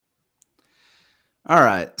All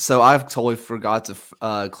right, so I've totally forgot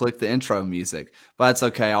to click the intro music, but that's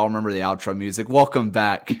okay. I'll remember the outro music. Welcome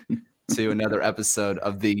back to another episode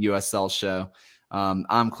of the USL show.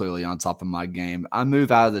 I'm clearly on top of my game. I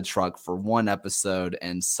move out of the truck for one episode,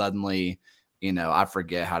 and suddenly, I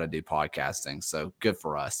forget how to do podcasting. So good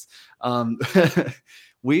for us. Um,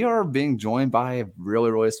 we are being joined by a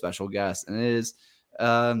really, really special guest, and it is,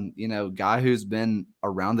 guy who's been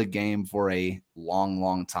around the game for a long,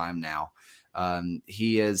 long time now.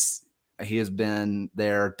 He has been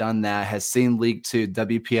there, done that, has seen League Two,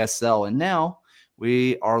 WPSL, and now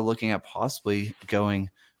we are looking at possibly going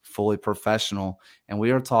fully professional. And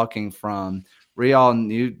we are talking from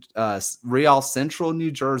Real Central,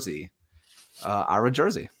 New Jersey, Ira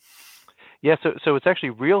Jersey. Yeah, so it's actually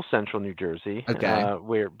real Central New Jersey, Okay.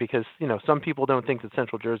 where because some people don't think that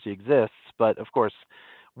Central Jersey exists, but of course,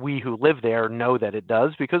 we who live there know that it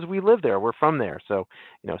does because we live there. We're from there, so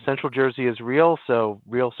Central Jersey is real. So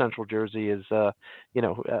real Central Jersey is,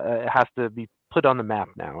 it has to be put on the map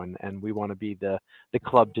now, and we want to be the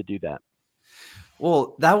club to do that.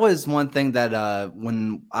 Well, that was one thing that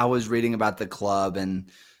when I was reading about the club and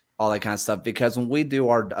all that kind of stuff, because when we do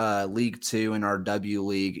our League Two and our W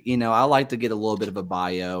League, I like to get a little bit of a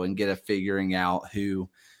bio and get a figuring out who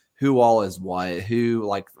all is what, who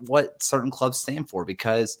like what certain clubs stand for,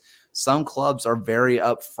 because some clubs are very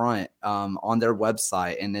upfront on their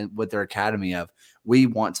website and then with their academy of we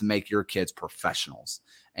want to make your kids professionals,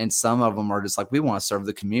 and some of them are just like we want to serve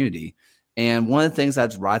the community. And one of the things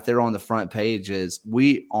that's right there on the front page is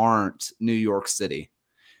we aren't New York City.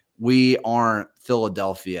 We aren't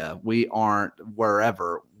Philadelphia. We aren't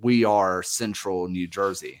wherever. We are Central New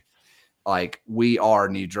Jersey. Like we are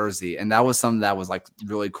New Jersey. And that was something that was like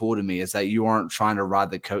really cool to me, is that you aren't trying to ride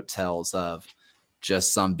the coattails of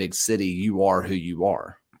just some big city. You are who you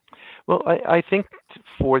are. Well, I think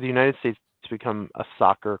for the United States to become a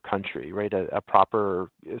soccer country, right, a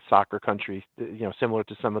proper soccer country, similar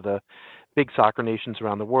to some of the big soccer nations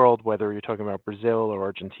around the world, whether you're talking about Brazil or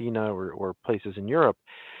Argentina or places in Europe,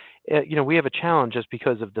 we have a challenge just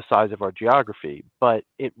because of the size of our geography. But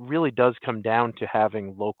it really does come down to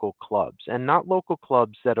having local clubs, and not local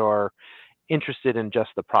clubs that are interested in just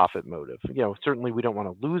the profit motive. Certainly we don't want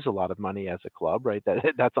to lose a lot of money as a club, right?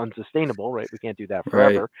 That's unsustainable, right? We can't do that Right.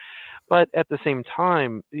 forever. But at the same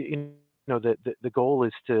time, the goal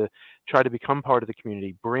is to try to become part of the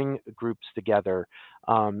community, bring groups together,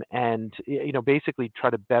 and basically try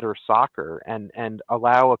to better soccer and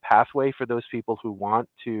allow a pathway for those people who want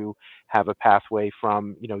to have a pathway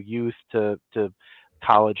from youth to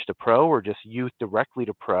college to pro, or just youth directly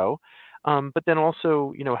to pro. But then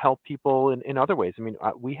also, help people in other ways. I mean,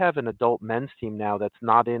 we have an adult men's team now that's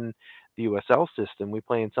not in the USL system. We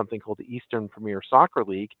play in something called the Eastern Premier Soccer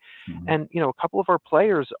League, Mhm. and a couple of our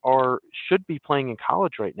players should be playing in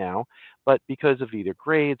college right now, but because of either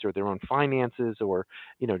grades or their own finances, or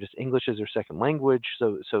just English as their second language,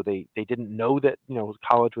 so they didn't know that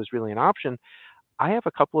college was really an option. I have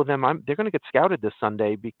a couple of them. They're going to get scouted this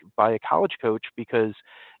Sunday by a college coach because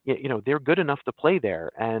they're good enough to play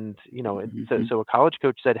there. And Hmm. so a college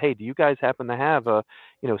coach said, "Hey, do you guys happen to have a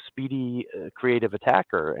speedy, creative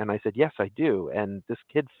attacker?" And I said, "Yes, I do." And this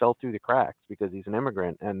kid fell through the cracks because he's an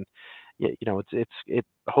immigrant. And it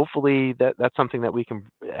hopefully that's something that we can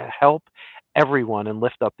help everyone and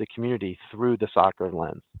lift up the community through the soccer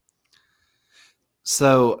lens.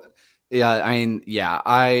 So, yeah, I mean, yeah,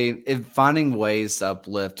 if finding ways to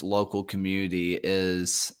uplift local community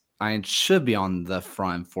is, should be on the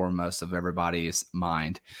front and foremost of everybody's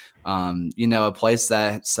mind. A place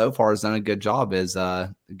that so far has done a good job is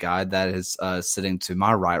the guy that is sitting to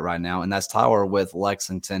my right now, and that's Tyler with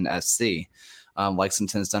Lexington SC.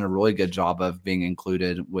 Lexington's done a really good job of being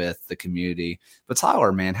included with the community. But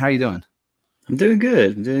Tyler, man, how you doing? I'm doing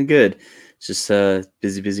good. I'm doing good. It's just a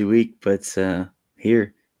busy week, but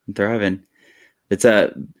here I'm thriving. It's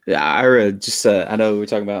Ira. Just I know we're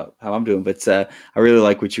talking about how I'm doing, but I really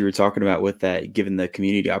like what you were talking about with that, given the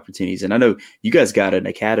community opportunities. And I know you guys got an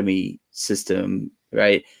academy system,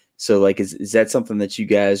 right? So like, is that something that you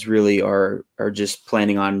guys really are just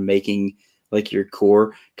planning on making like your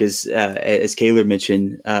core? Because as Kaylor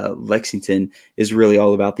mentioned, Lexington is really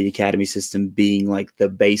all about the academy system being like the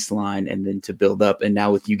baseline, and then to build up. And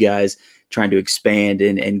now with you guys trying to expand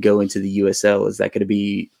and go into the USL, is that going to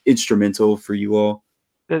be instrumental for you all?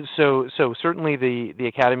 So certainly the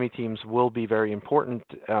academy teams will be very important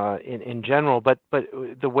in general, but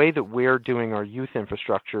the way that we're doing our youth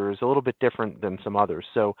infrastructure is a little bit different than some others.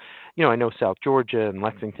 So, I know South Georgia and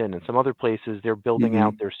Lexington and some other places, they're building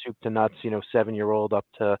out Hmm. their soup to nuts, 7-year-old up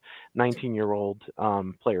to 19-year-old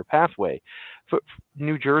player pathway.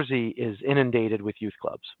 New Jersey is inundated with youth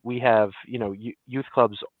clubs. We have, youth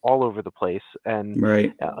clubs all over the place, and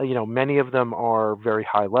Right. many of them are very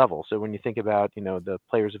high level. So when you think about, the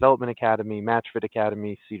Players Development Academy, Match Fit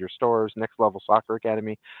Academy, Cedar Stars, Next Level Soccer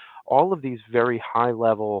Academy, all of these very high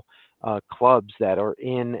level clubs that are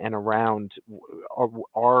in and around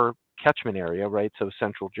our catchment area, right? So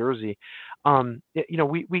Central Jersey,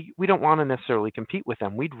 we don't want to necessarily compete with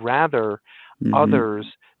them. We'd rather Hmm. others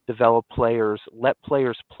develop players, let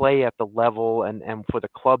players play at the level and for the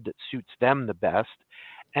club that suits them the best,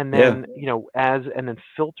 and Yeah. then and then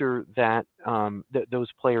filter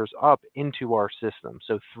those players up into our system.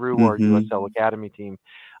 So through our Hmm. USL Academy team,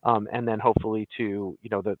 and then hopefully to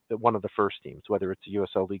the one of the first teams, whether it's a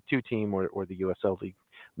USL League Two team or the USL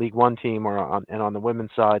League One team, or on the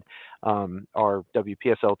women's side, our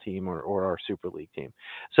WPSL team or our Super League team.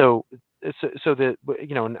 So so that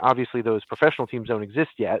and obviously those professional teams don't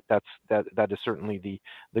exist yet. That is certainly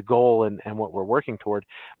the goal and what we're working toward.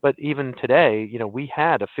 But even today, we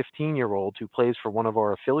had a 15-year-old who plays for one of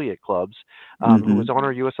our affiliate clubs, who was Hmm. on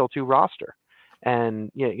our USL2 roster.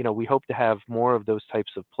 And we hope to have more of those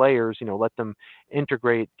types of players. Let them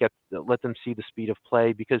integrate, let them see the speed of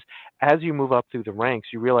play, because as you move up through the ranks,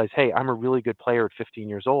 you realize, hey, I'm a really good player at 15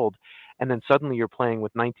 years old, and then suddenly you're playing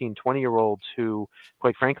with 19, 20-year olds who,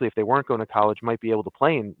 quite frankly, if they weren't going to college, might be able to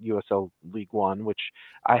play in USL League One, which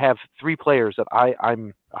I have 3 players that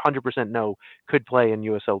I'm 100% know could play in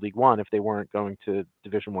USL League One if they weren't going to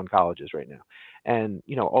Division One colleges right now. And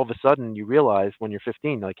all of a sudden you realize when you're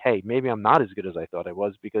 15, like, hey, maybe I'm not as good as I thought I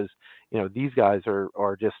was, because these guys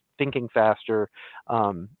are just thinking faster,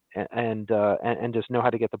 and just know how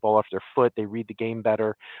to get the ball off their foot. They read the game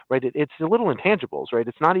better, right? It's the little intangibles, right?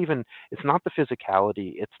 It's not the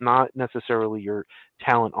physicality. It's not necessarily your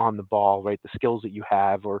talent on the ball, right? The skills that you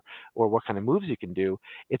have, or what kind of moves you can do.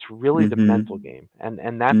 It's really the mental Hmm. game,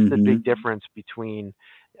 and that's the big Hmm. difference between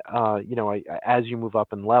as you move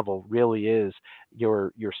up in level, really is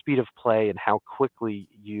your speed of play and how quickly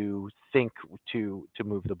you think to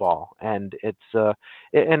move the ball. And it's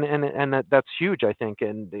that's huge, I think,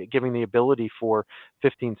 and giving the ability for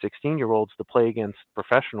 15, 16-year olds to play against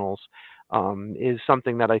professionals, is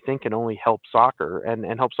something that I think can only help soccer and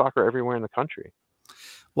help soccer everywhere in the country.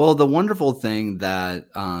 Well, the wonderful thing that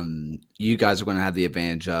you guys are going to have the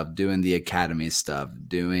advantage of doing the academy stuff,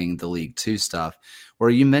 doing the League Two stuff, where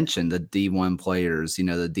you mentioned the D1 players, the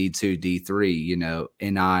D2, D3,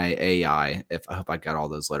 NIAI, if I hope I got all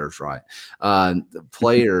those letters right, the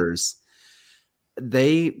players.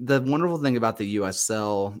 The wonderful thing about the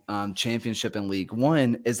USL Championship and League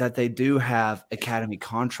One is that they do have academy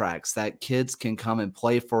contracts that kids can come and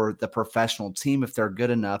play for the professional team if they're good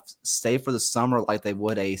enough, stay for the summer like they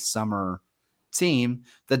would a summer team.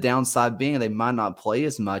 The downside being they might not play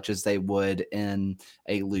as much as they would in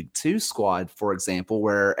a League Two squad, for example,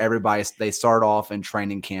 where they start off in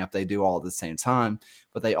training camp, they do all at the same time,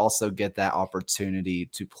 but they also get that opportunity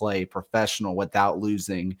to play professional without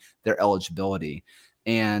losing their eligibility.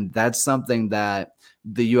 And that's something that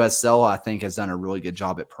the USL, I think, has done a really good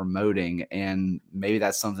job at promoting. And maybe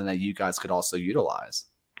that's something that you guys could also utilize.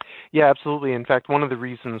 Yeah, absolutely. In fact, one of the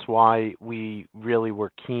reasons why we really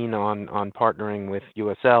were keen on partnering with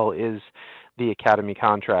USL is the academy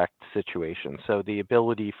contract situation. So the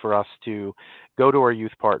ability for us to go to our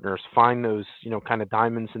youth partners, find those, kind of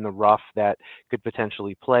diamonds in the rough that could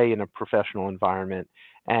potentially play in a professional environment,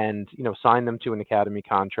 and sign them to an academy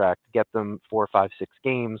contract, get them 4, 5, 6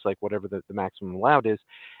 games, like whatever the maximum allowed is,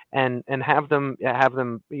 and have them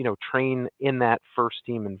train in that first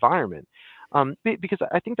team environment. Because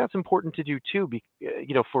I think that's important to do too,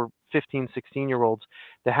 for 15, 16-year olds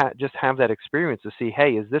to just have that experience to see,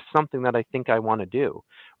 hey, is this something that I think I want to do?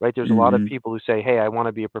 Right? There's a lot of Hmm. people who say, hey, I want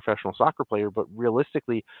to be a professional soccer player, but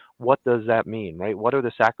realistically, what does that mean, right? What are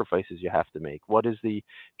the sacrifices you have to make? What is the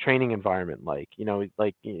training environment like?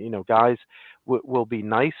 Guys will be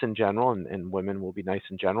nice in general, and women will be nice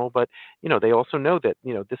in general, but they also know that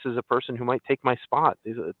this is a person who might take my spot,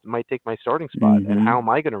 might take my starting spot, and how Hmm. am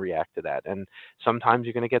I going to react to that? And sometimes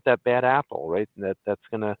you're going to get that bad apple, right? That's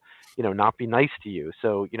going to not be nice to you.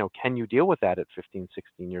 So can you deal with that at 15,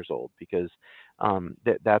 16 years old? Because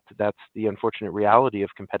that's the unfortunate reality of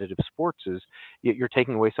competitive sports is you're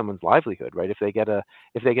taking away someone's livelihood, right? If they get an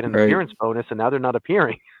Right. appearance bonus and now they're not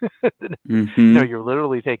appearing, then, Hmm. you're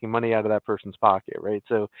literally taking money out of that person's pocket, right?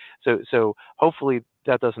 So hopefully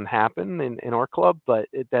that doesn't happen in our club, but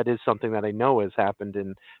that is something that I know has happened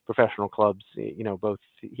in professional clubs, both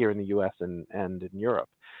here in the U.S. and in Europe.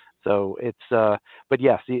 So but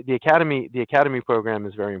yes, the academy program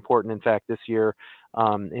is very important. In fact, this year,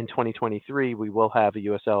 in 2023, we will have a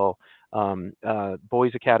USL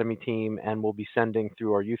boys academy team, and we'll be sending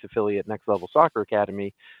through our youth affiliate Next Level Soccer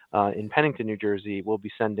Academy in Pennington, New Jersey. We'll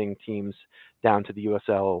be sending teams down to the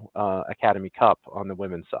USL Academy Cup on the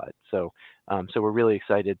women's side. So we're really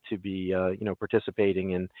excited to be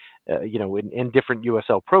participating in in different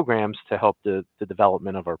USL programs to help the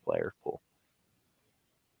development of our player pool.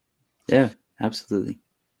 Yeah, absolutely.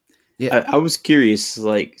 Yeah. I was curious,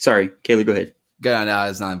 sorry, Kayla, go ahead. Go now.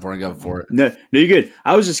 It's not important. Go for it. No, you're good.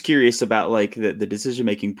 I was just curious about the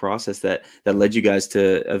decision-making process that led you guys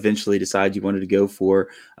to eventually decide you wanted to go for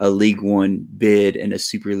a League One bid and a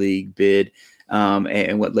Super League bid,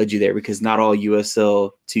 and what led you there, because not all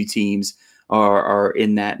USL 2 teams are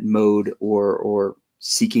in that mode or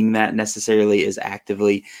seeking that necessarily as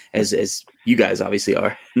actively as you guys obviously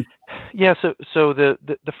are. Yeah, so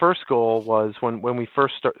the first goal was when we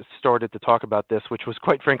first started to talk about this, which was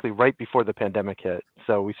quite frankly right before the pandemic hit.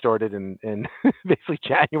 So we started in basically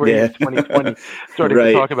January of 2020, starting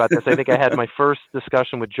to talk about this. I think I had my first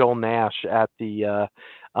discussion with Joel Nash at the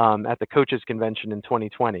coaches convention in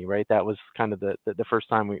 2020. Right, that was kind of the first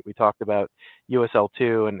time we talked about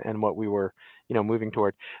USL2 and what we were moving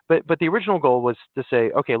toward. But the original goal was to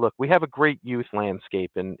say, okay, look, we have a great youth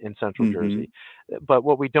landscape in Central Jersey, but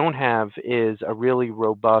what we don't have is a really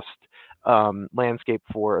robust landscape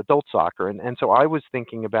for adult soccer. And so I was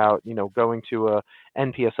thinking about, going to a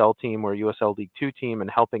NPSL team or USL League 2 team and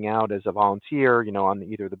helping out as a volunteer, on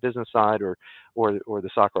either the business side or the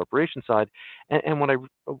soccer operations side. And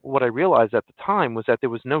what I realized at the time was that there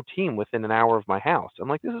was no team within an hour of my house. I'm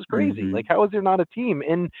like, this is crazy. Like, how is there not a team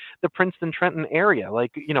in the Princeton, Trenton area?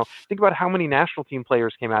 Like, think about how many national team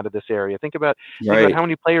players came out of this area. Think about how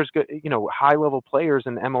many players go, high level players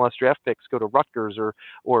in MLS draft picks go to Rutgers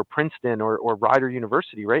or Princeton or Rider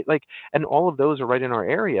University, right? Like, and all of those are right in our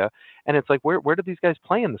area. And it's like, where do these guys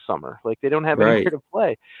play in the summer? Like, they don't have anywhere to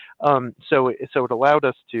play. So it allowed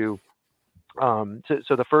us to.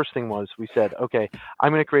 So the first thing was, we said, okay,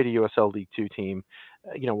 I'm going to create a USL League 2 team.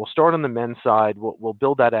 We'll start on the men's side. We'll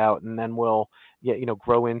build that out, and then we'll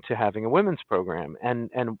grow into having a women's program. And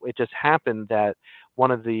it just happened that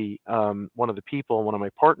one of the people, one of my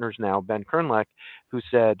partners now, Ben Kernleck, who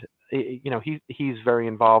said, he's very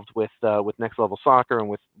involved with Next Level Soccer and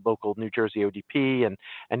with local New Jersey ODP,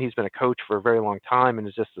 and he's been a coach for a very long time and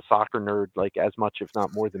is just a soccer nerd, like as much, if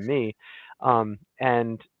not more than me. So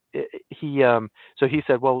he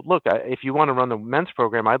said, well, look, if you want to run the men's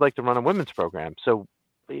program, I'd like to run a women's program. So,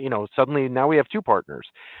 suddenly now we have 2 partners.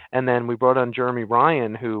 And then we brought on Jeremy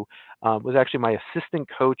Ryan, who was actually my assistant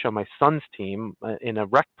coach on my son's team in a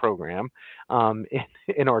rec program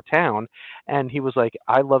in our town. And he was like,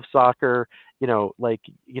 I love soccer.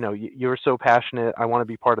 You're so passionate. I want to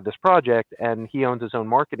be part of this project. And he owns his own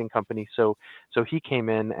marketing company. So he came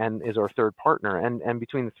in and is our third partner. And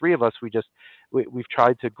between the 3 of us, we've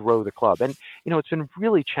tried to grow the club. And, it's been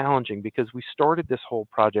really challenging because we started this whole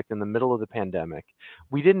project in the middle of the pandemic.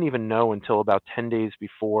 We didn't even know until about 10 days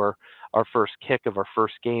before our first kick of our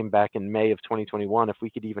first game back in May of 2021 if we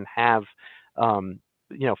could even have fans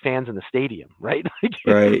in the stadium, right?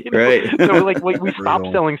 Right. So we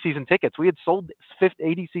stopped selling season tickets. We had sold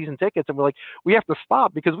 80 season tickets, and we're like, we have to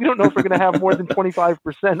stop because we don't know if we're going to have more than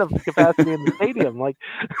 25% of the capacity in the stadium.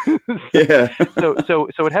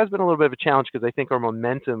 So it has been a little bit of a challenge because I think our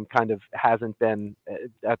momentum kind of hasn't been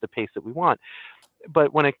at the pace that we want.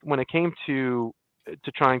 But when it came to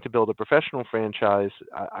trying to build a professional franchise,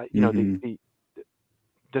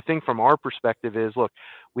 the thing from our perspective is, look,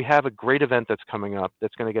 we have a great event that's coming up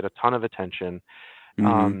that's going to get a ton of attention.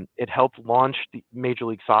 It helped launch the Major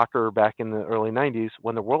League Soccer back in the early 90s.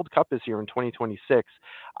 When the World Cup is here in 2026,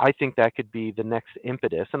 I think that could be the next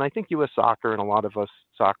impetus. And I think U.S. Soccer and a lot of us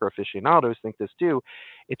soccer aficionados think this too.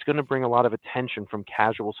 It's going to bring a lot of attention from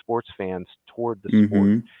casual sports fans toward the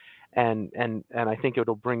sport. And I think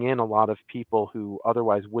it'll bring in a lot of people who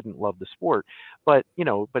otherwise wouldn't love the sport. But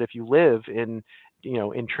if you live in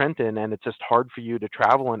Trenton and it's just hard for you to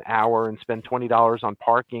travel an hour and spend $20 on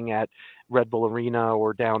parking at Red Bull Arena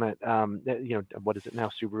or down at what is it now,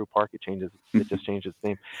 Subaru Park? It just changed its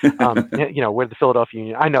name. Where the Philadelphia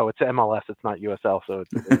Union. I know it's MLS, it's not USL, so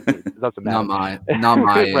it doesn't matter. Not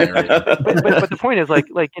my area. But the point is,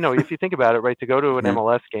 if you think about it, right, to go to an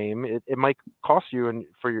MLS game, it might cost you and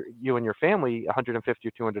for you and your family $150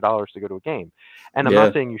 or $200 to go to a game. And I'm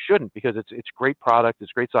not saying you shouldn't, because it's great product,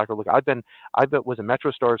 it's great soccer. Look, I was a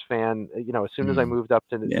Metro Stars fan. As soon as I moved up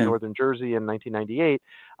to Northern Jersey in 1998,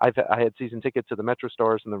 I had season tickets to the Metro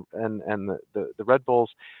Stars and the Red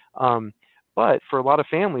Bulls. But for a lot of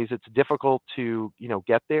families, it's difficult to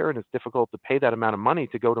get there, and it's difficult to pay that amount of money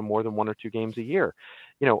to go to more than 1 or 2 games a year.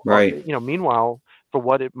 Meanwhile, for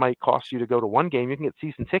what it might cost you to go to one game, you can get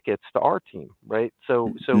season tickets to our team, right?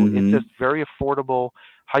 So it's Mm-hmm. just very affordable,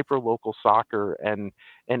 hyper local soccer, and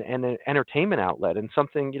an entertainment outlet, and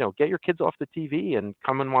something, get your kids off the TV and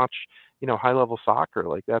come and watch, high level soccer.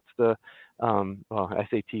 Like that's the well, I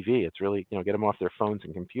say TV, it's really, get them off their phones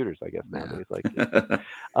and computers, I guess, Yeah. nowadays. Like,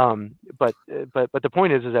 but the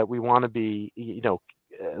point is that we want to be,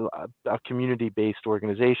 a community-based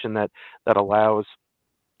organization that allows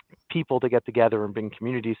people to get together and bring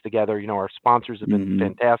communities together. Our sponsors have been Mm-hmm.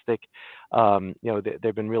 fantastic.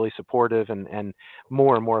 They've been really supportive, and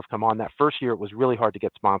more have come on. That first year, it was really hard to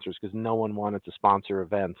get sponsors because no one wanted to sponsor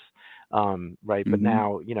events, right? But Mm-hmm.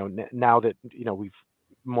 now, now that we've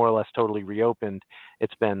more or less totally reopened,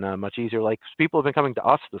 it's been much easier. Like people have been coming to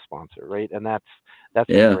us to sponsor, right? And that's been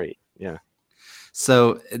Yeah. great. Yeah.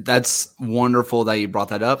 So that's wonderful that you brought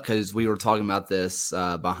that up, because we were talking about this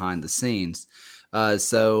behind the scenes.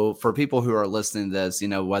 So for people who are listening to this,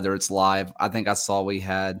 whether it's live, I think I saw we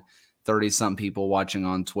had 30 some people watching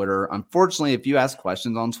on Twitter. Unfortunately, if you ask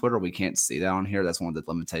questions on Twitter, we can't see that on here. That's one of the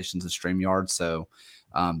limitations of StreamYard. So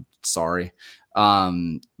sorry.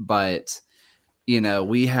 But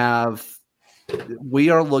we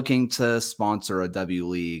are looking to sponsor a W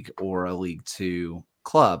League or a League Two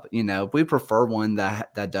club. We prefer one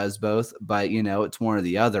that does both, but it's one or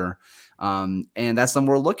the other. And that's something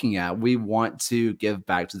we're looking at. We want to give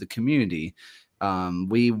back to the community.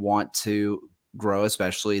 We want to grow,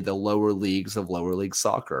 especially the lower leagues of lower league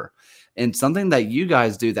soccer. And something that you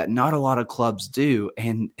guys do that not a lot of clubs do,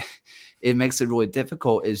 and it makes it really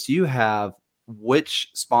difficult, is you have which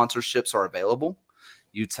sponsorships are available.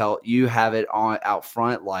 You have it on out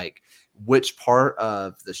front, like which part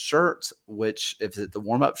of the shirt, which, if it's the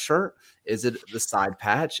warm-up shirt, is it the side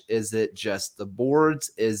patch, is it just the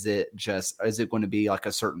boards, is it going to be like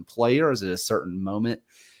a certain player, is it a certain moment?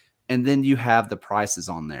 And then you have the prices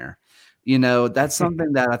on there. That's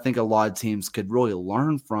something that I think a lot of teams could really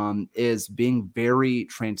learn from, is being very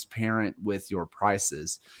transparent with your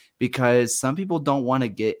prices, because some people don't want to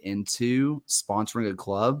get into sponsoring a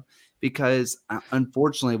club because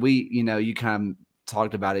unfortunately you kind of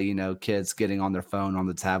talked about it, kids getting on their phone, on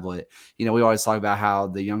the tablet. We always talk about how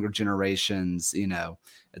the younger generations,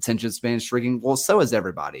 attention span is shrinking. Well, so is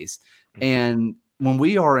everybody's. And when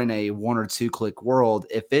we are in a 1 or 2 click world,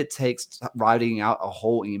 if it takes writing out a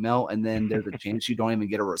whole email and then there's a chance you don't even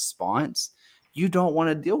get a response, you don't want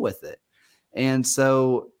to deal with it. And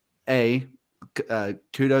so,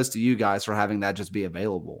 kudos to you guys for having that just be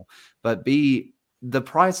available. But B, the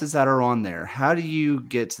prices that are on there, how do you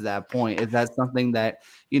get to that point? Is that something that,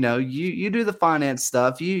 you do the finance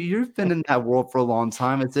stuff? You've been in that world for a long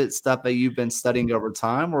time. Is it stuff that you've been studying over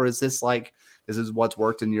time, or is this like, this is what's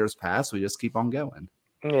worked in years past, we just keep on going?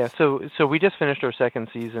 Yeah, so we just finished our second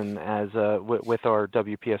season as with our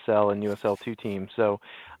WPSL and USL2 team. So,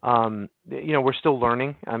 we're still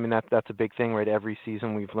learning. I mean, that's a big thing, right? Every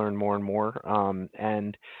season we've learned more and more.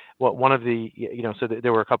 And one of the, so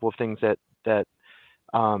there were a couple of things that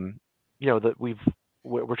um, that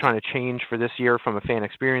we're trying to change for this year from a fan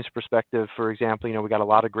experience perspective. For example, we got a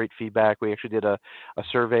lot of great feedback. We actually did a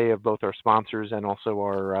survey of both our sponsors and also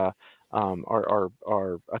our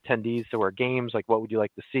attendees to our games. Like, what would you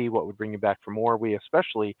like to see? What would bring you back for more? We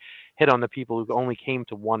especially hit on the people who only came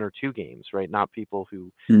to 1 or 2 games, right? Not people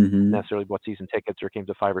who Mm-hmm. necessarily bought season tickets or came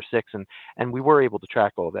to 5 or 6, and we were able to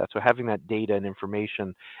track all of that. So having that data and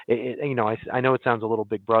information, I know it sounds a little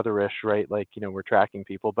Big Brotherish, right? Like, we're tracking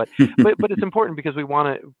people, but it's important because we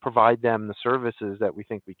want to provide them the services that we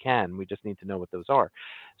think we can. We just need to know what those are.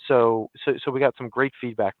 So we got some great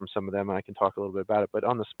feedback from some of them, and I can talk a little bit about it. But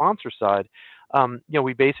on the sponsor side,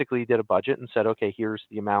 we basically did a budget and said, okay, here's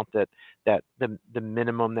the amount that the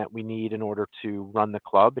minimum that we need in order to run the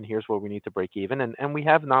club, and here's where we need to break even. And we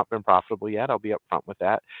have not been profitable yet. I'll be upfront with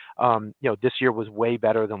that. This year was way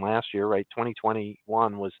better than last year, right?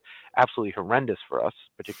 2021 was absolutely horrendous for us,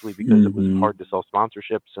 particularly because it was Mm-hmm. hard to sell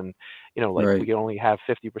sponsorships, and we Right. could only have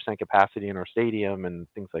 50% capacity in our stadium and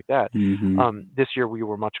things like that. Mm-hmm. This year we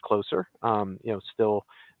were much closer. Still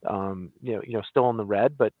still in the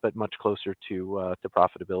red, but much closer to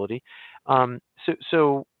profitability. For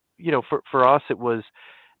us, it was,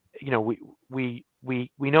 we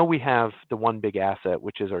know we have the one big asset,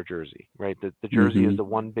 which is our jersey, right? The jersey is Mm-hmm. the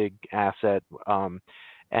one big asset,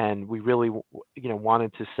 and we really,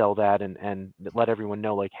 wanted to sell that and let everyone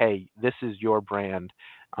know, like, hey, this is your brand.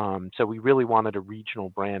 So we really wanted a regional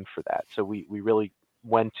brand for that. So we really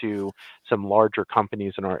went to some larger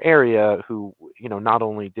companies in our area who, not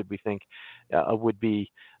only did we think would be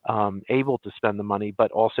able to spend the money, but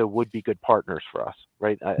also would be good partners for us,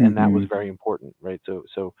 right? And that was Mm-hmm. very important, right?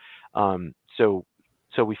 So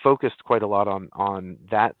So we focused quite a lot on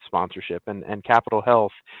that sponsorship, and Capital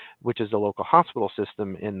Health, which is the local hospital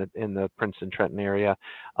system in the Princeton Trenton area.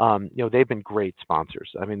 They've been great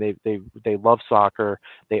sponsors. I mean, they love soccer.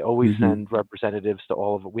 They always Mm-hmm. send representatives to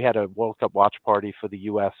all of it. We had a World Cup watch party for the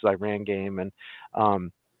U.S. Iran game,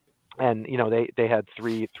 um, and they had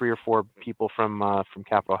three or four people from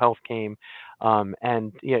Capital Health came,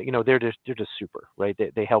 and yeah, they're just super, right?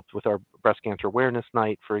 They helped with our breast cancer awareness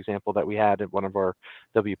night, for example, that we had at one of our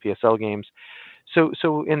WPSL games. So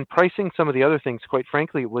in pricing some of the other things, quite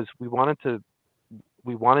frankly, it was we wanted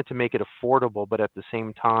to make it affordable, but at the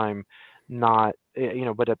same time not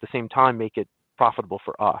but at the same time make it profitable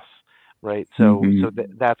for us, right? So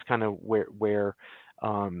Mm-hmm. that's kind of where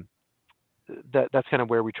um, that's kind of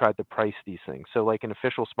where we tried to price these things. So like an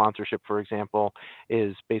official sponsorship, for example,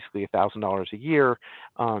 is basically $1,000 a year.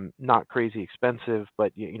 Not crazy expensive,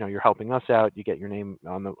 but you're helping us out. You get your name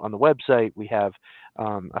on the website. We have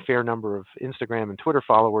a fair number of Instagram and Twitter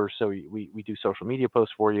followers, so we do social media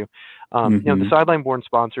posts for you. The Mm-hmm. sideline board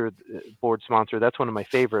sponsor, that's one of my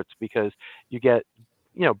favorites because you get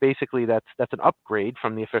basically that's an upgrade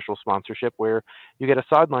from the official sponsorship where you get a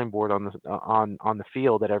sideline board on the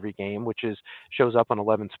field at every game, which is shows up on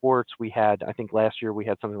 11 Sports. We had, I think last year we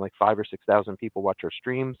had something like 5 or 6 thousand people watch our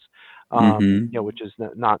streams, Mm-hmm. which is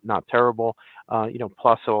not terrible.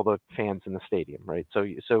 Plus all the fans in the stadium, right? So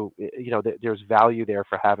there's value there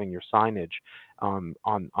for having your signage on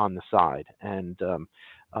the side, and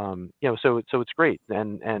so it's great.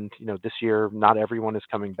 And this year not everyone is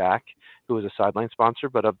coming back who is a sideline sponsor,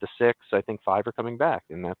 but of the six, I think five are coming back,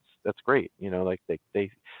 and that's great. Like they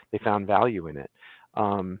found value in it,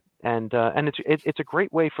 and it's a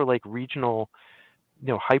great way for like regional,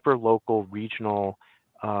 hyper local regional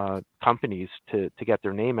companies to get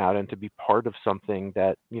their name out and to be part of something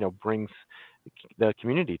that brings the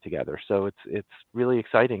community together. So it's really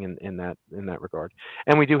exciting in that regard.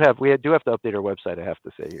 And we do have to update our website, I have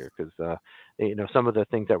to say here, because some of the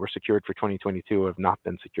things that were secured for 2022 have not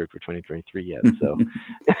been secured for 2023 yet. So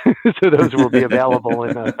so those will be available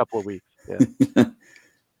in a couple of weeks. Yeah.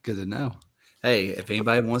 Good to know. Hey, if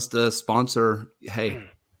anybody wants to sponsor, hey,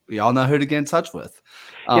 we all know who to get in touch with.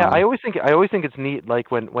 Yeah, I always think it's neat,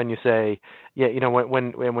 like when you say, yeah,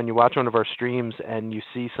 when you watch one of our streams and you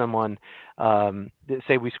see someone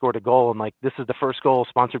say we scored a goal and like this is the first goal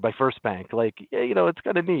sponsored by First Bank, like yeah, it's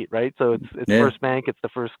kind of neat, right? So it's Yeah. First Bank, it's the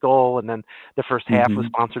first goal, and then the first half was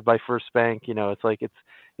Mm-hmm. sponsored by First Bank. It's like it's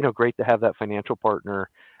great to have that financial partner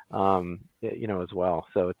as well.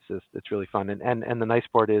 So it's really fun. And the nice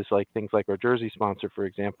part is like things like our jersey sponsor, for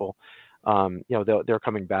example, they're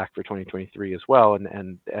coming back for 2023 as well,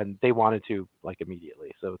 and they wanted to like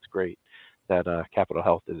immediately. So it's great that Capital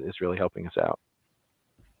Health is really helping us out.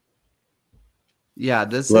 Yeah,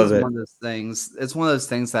 this Love is it. one of those things. It's one of those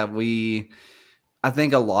things that I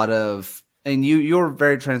think a lot of, and you're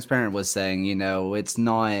very transparent with saying, it's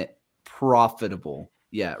not profitable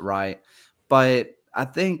yet, right? But I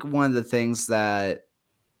think one of the things that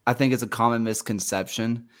I think is a common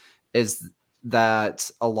misconception is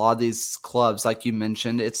that a lot of these clubs, like you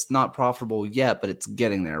mentioned, it's not profitable yet, but it's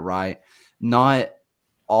getting there, right? Not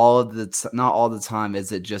not all the time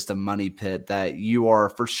is it just a money pit that you are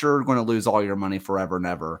for sure going to lose all your money forever and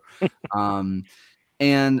ever. Um,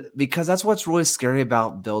 and because that's what's really scary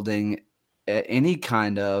about building any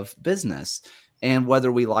kind of business. And whether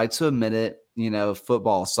we like to admit it,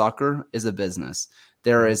 football, soccer is a business.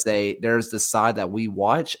 Mhm. There's the side that we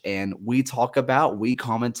watch and we talk about, we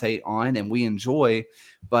commentate on, and we enjoy.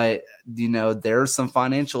 But there's some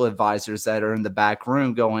financial advisors that are in the back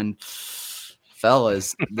room going,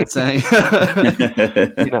 fellas, that's saying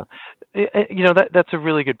You know, that's a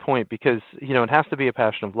really good point because it has to be a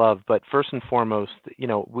passion of love, but first and foremost,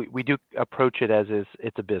 we do approach it as is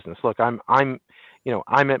it's a business. Look, I'm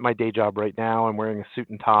at my day job right now. I'm wearing a suit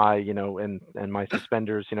and tie, and my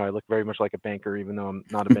suspenders. I look very much like a banker, even though I'm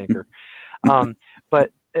not a banker.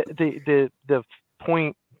 But the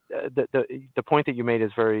point the point that you made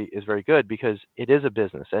is very good because it is a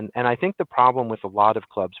business, and I think the problem with a lot of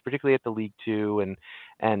clubs, particularly at the League Two and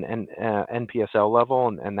NPSL level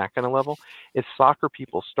and that kind of level, is soccer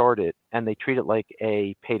people start it and they treat it like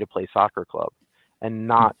a pay to play soccer club, and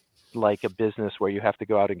not like a business where you have to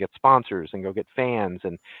go out and get sponsors and go get fans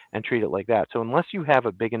and treat it like that. So unless you have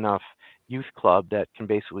a big enough youth club that can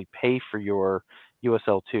basically pay for your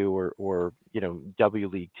USL2 or W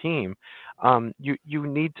League team, you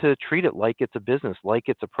need to treat it like it's a business, like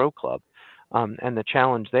it's a pro club. And the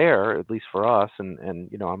challenge there, at least for us, and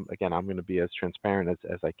I'm going to be as transparent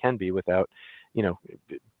as I can be without, you know,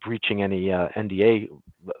 breaching any NDA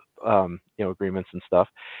agreements and stuff,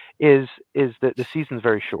 is that the season's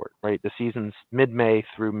very short, right? The season's mid-May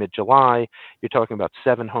through mid-July. You're talking about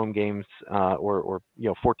 7 home games, or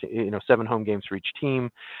 14, 7 home games for each team.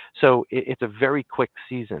 So it's a very quick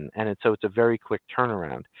season, and it's a very quick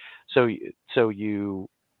turnaround. So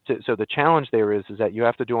the challenge there is that you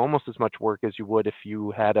have to do almost as much work as you would if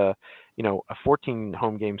you had a 14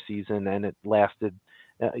 home game season and it lasted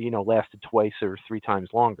twice or 3 times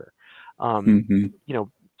longer. Um, Mm-hmm. you know,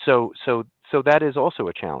 so that is also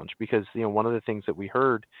a challenge, because one of the things that we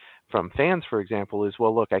heard from fans, for example, is,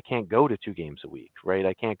 well, look, I can't go to 2 games a week, right?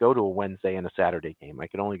 I can't go to a Wednesday and a Saturday game. I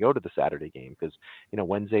can only go to the Saturday game because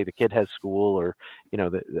Wednesday the kid has school, or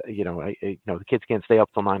the kids can't stay up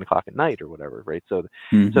till 9 o'clock at night or whatever, right? So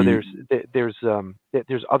Mm-hmm.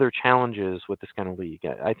 there's other challenges with this kind of league.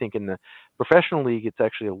 I think in the professional league it's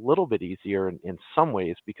actually a little bit easier in some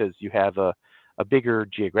ways, because you have a bigger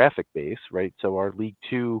geographic base, right? So our League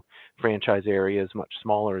Two franchise area is much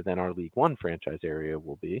smaller than our League One franchise area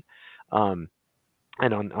will be, and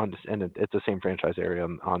it's the same franchise area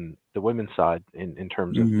on the women's side in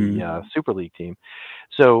terms of Mm-hmm. the Super League team.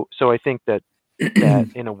 So I think that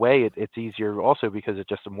in a way it's easier also because it's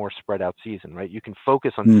just a more spread out season, right? You can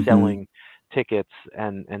focus on Mm-hmm. selling tickets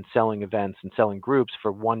and selling events and selling groups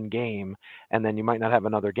for one game, and then you might not have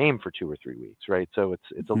another game for 2 or 3 weeks, right? So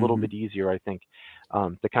it's a little Mm-hmm. bit easier, I think,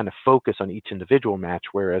 to kind of focus on each individual match.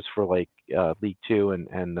 Whereas for like League Two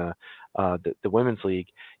and the women's league,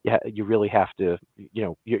 you really have to,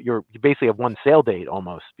 you basically have one sale date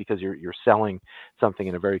almost, because you're selling something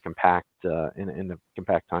in a very compact in a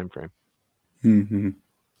compact time frame. Mm-hmm.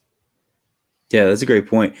 Yeah, that's a great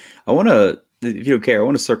point. I want to, if you don't care, I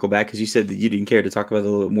want to circle back because you said that you didn't care to talk about it a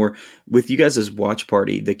little bit more with you guys' watch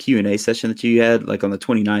party, the Q&A session that you had like on the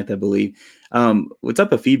 29th, I believe. What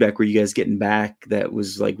type of feedback were you guys getting back that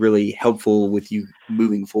was like really helpful with you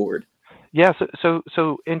moving forward? Yeah,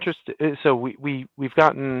 so interested. So we've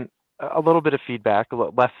gotten a little bit of feedback, a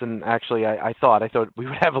little less than actually I thought. I thought we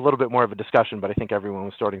would have a little bit more of a discussion, but I think everyone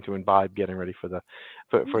was starting to imbibe, getting ready for the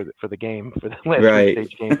game, for the last group Right.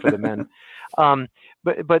 stage game for the men. Um,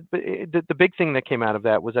 the big thing that came out of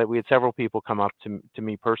that was that we had several people come up to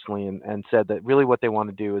me personally and said that really what they want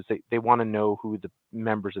to do is they want to know who the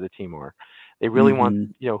members of the team are. They really want,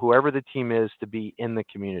 Mm-hmm. whoever the team is, to be in the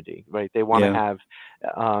community, right? They want to Yeah.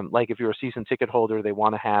 have, like if you're a season ticket holder, they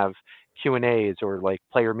want to have Q&As or like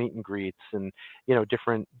player meet and greets and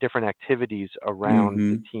different activities around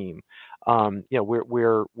the Mm-hmm. team.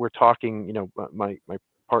 We're talking. My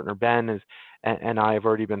partner Ben and I have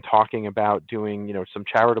already been talking about doing some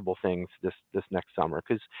charitable things this next summer,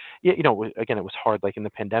 because again, it was hard. Like in the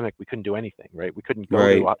pandemic, we couldn't do anything, right? We couldn't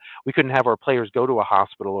Right. we couldn't have our players go to a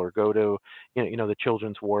hospital or go to the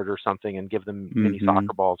children's ward or something and give them mini Mm-hmm.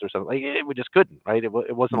 soccer balls or something. Like we just couldn't, right? It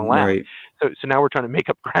wasn't allowed. Right. So now we're trying to make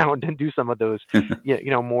up ground and do some of those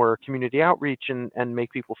more community outreach and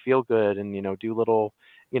make people feel good, and do little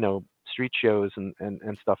street shows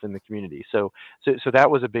and stuff in the community. So that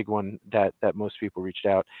was a big one that most people reached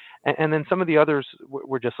out, and then some of the others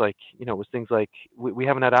were just like it was things like we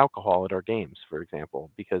haven't had alcohol at our games, for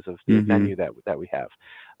example, because of the Mm-hmm. venue that we have.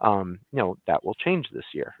 That will change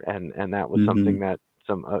this year, and that was Mm-hmm. something that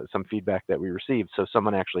some feedback that we received. So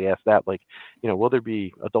someone actually asked that, like, will there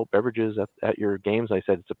be adult beverages at your games? I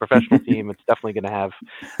said it's a professional team. It's definitely going to have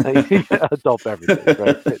adult beverages,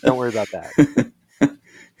 right? Don't worry about that.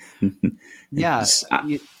 Yeah. Just,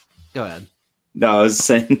 Go ahead. no, I was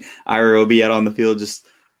saying Ira will be out on the field just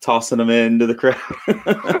tossing them into the crowd.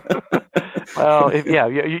 Well,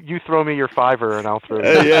 you throw me your $5 and I'll throw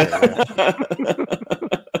you. Yeah.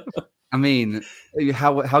 I mean,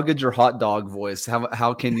 how good's your hot dog voice?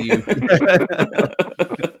 How can you?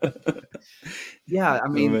 Yeah, I Oh,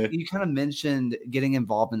 mean, man. you kind of mentioned getting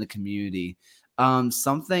involved in the community.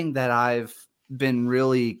 Something that I've been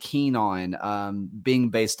really keen on, being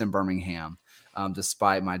based in Birmingham,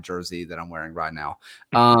 despite my jersey that I'm wearing right now,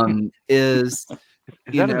 is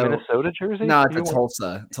Is that a Minnesota jersey? no, it's a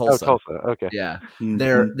Tulsa. Oh, Tulsa. Okay. Yeah, Mhm.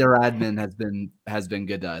 their admin has been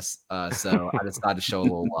good to us, so I decided to show a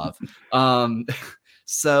little love.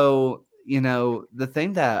 So the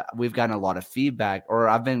thing that we've gotten a lot of feedback, or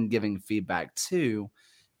I've been giving feedback to,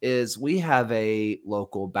 is we have a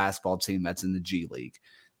local basketball team that's in the G League,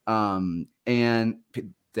 and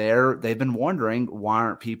they've been wondering, why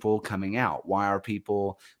aren't people coming out? Why are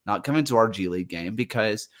people not coming to our G League game?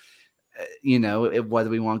 Because whether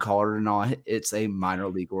we want to call it or not, it's a minor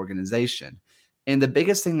league organization. And the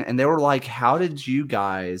biggest thing, and they were like, how did you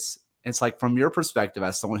guys, it's like, from your perspective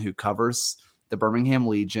as someone who covers the Birmingham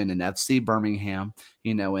Legion and FC Birmingham,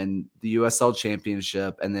 in the USL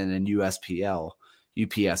Championship and then in USPL,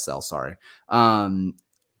 UPSL, sorry.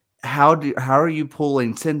 How are you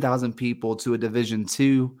pulling 10,000 people to a Division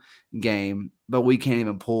II game, but we can't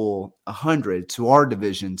even pull 100 to our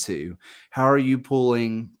Division II? How are you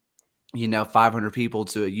pulling 500 people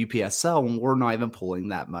to a UPSL when we're not even pulling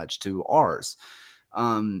that much to ours?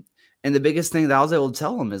 And the biggest thing that I was able to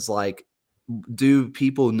tell them is like, do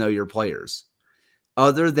people know your players?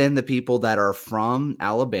 Other than the people that are from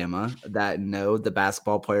Alabama that know the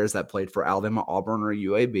basketball players that played for Alabama, Auburn, or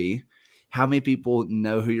UAB, how many people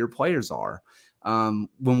know who your players are?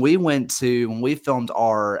 When we filmed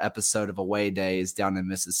our episode of Away Days down in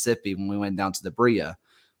Mississippi, when we went down to the Bria,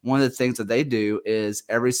 one of the things that they do is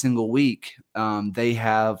every single week they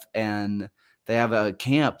have a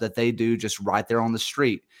camp that they do just right there on the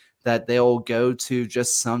street, that they'll go to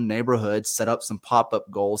just some neighborhood, set up some pop-up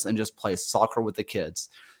goals, and just play soccer with the kids.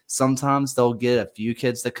 Sometimes they'll get a few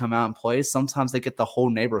kids to come out and play. Sometimes they get the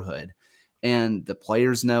whole neighborhood. And the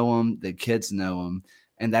players know them, the kids know them,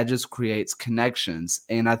 and that just creates connections.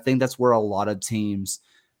 And I think that's where a lot of teams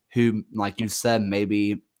who, like you said,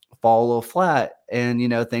 maybe fall a little flat, and,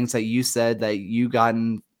 things that you said that you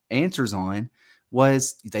gotten answers on,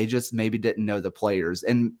 was they just maybe didn't know the players.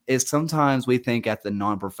 And it's sometimes we think at the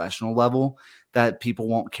non-professional level that people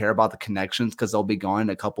won't care about the connections because they'll be gone in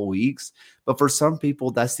a couple weeks. But for some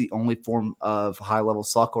people, that's the only form of high-level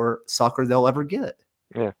soccer they'll ever get.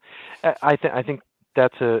 Yeah, I think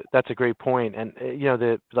that's a great point. And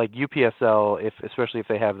the like UPSL, especially if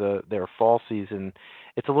they have their fall season,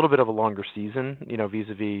 it's a little bit of a longer season,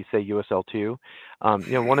 vis-a-vis say USL2.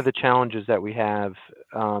 One of the challenges that we have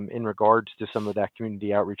in regards to some of that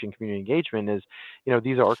community outreach and community engagement is,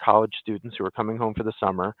 these are college students who are coming home for the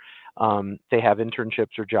summer. They have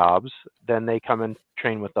internships or jobs, then they come and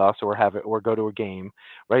train with us or go to a game,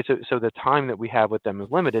 right? So the time that we have with them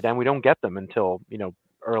is limited, and we don't get them until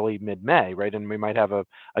early mid-May, right? And we might have a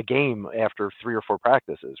game after 3 or 4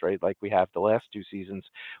 practices, right? Like we have the last 2 seasons,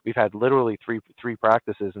 we've had literally three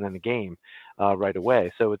practices and then a game right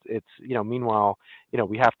away. So it's meanwhile,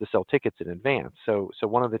 we have to sell tickets in advance. So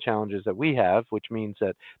one of the challenges that we have, which means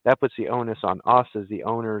that puts the onus on us as the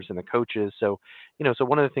owners and the coaches. So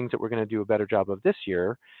one of the things that we're going to do a better job of this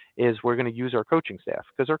year is we're going to use our coaching staff,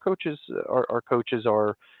 because our coaches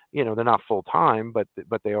are they're not full time, but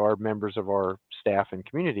they are members of our staff and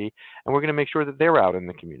community, and we're going to make sure that they're out in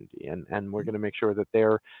the community, and we're going to make sure that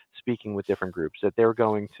they're speaking with different groups, that they're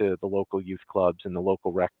going to the local youth clubs and the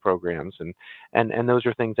local rec programs, and those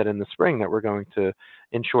are things that in the spring that we're going to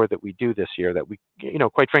ensure that we do this year, that we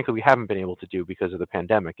quite frankly we haven't been able to do because of the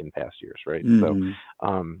pandemic in past years, right? Mm-hmm. So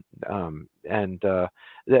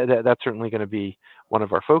that's certainly going to be one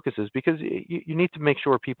of our focuses, because you need to make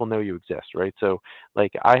sure people know you exist, right? So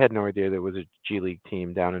like I had no idea there was a G League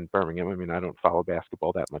team down in Birmingham. I mean, I don't follow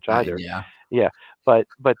basketball that much either. Yeah, but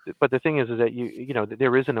the thing is that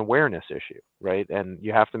there is an awareness issue, right? And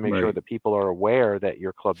you have to make sure Right. that people are aware that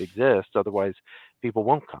your club exists, otherwise people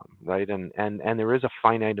won't come, right? And there is a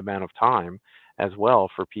finite amount of time as well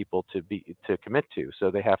for people to commit to. So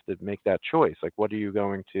they have to make that choice. Like, what are you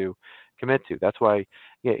going to commit to? That's why,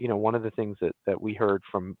 one of the things that we heard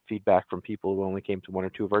from feedback from people who only came to 1 or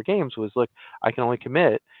 2 of our games was, look, I can only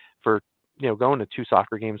commit for going to 2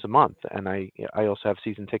 soccer games a month, and I also have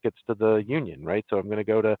season tickets to the Union, right? So I'm going to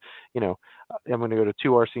go to I'm going to go to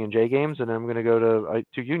 2 RC&J games, and I'm going to go to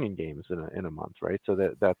 2 Union games in a month, right? So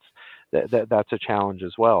that's a challenge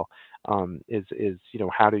as well. Is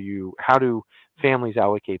how do families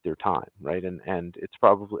allocate their time, right? And it's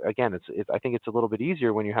probably, again, I think it's a little bit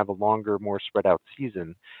easier when you have a longer, more spread out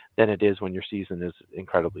season than it is when your season is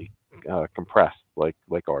incredibly compressed, like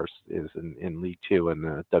ours is in League Two and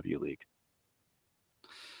the W League.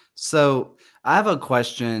 So I have a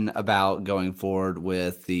question about going forward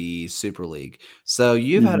with the Super League. So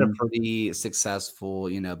you've had a Mm-hmm. pretty successful,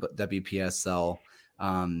 WPSL.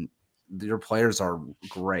 Your players are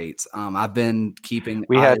great. I've been keeping.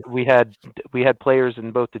 We had players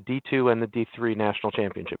in both the D2 and the D3 national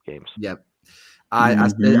championship games. Yep.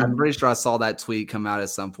 Mm-hmm. I'm pretty sure I saw that tweet come out at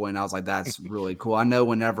some point. I was like, that's really cool. I know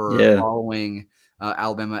whenever Yeah. following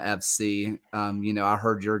Alabama FC, I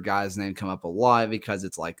heard your guy's name come up a lot because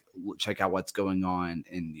it's like, check out what's going on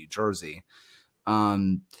in New Jersey.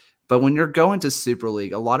 But when you're going to Super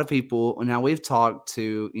League, a lot of people, now we've talked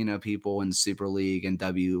to, people in Super League and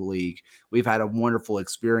W League. We've had a wonderful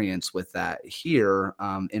experience with that here,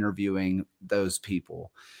 interviewing those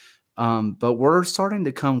people. But we're starting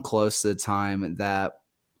to come close to the time that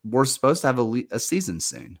we're supposed to have a season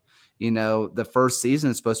soon. The first season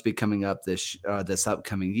is supposed to be coming up this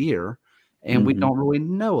upcoming year, and we Mm-hmm. don't really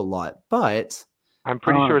know a lot. But I'm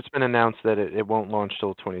pretty sure it's been announced that it won't launch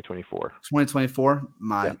till 2024. 2024?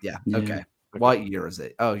 Yeah. Okay. What year is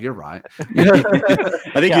it? Oh, you're right. I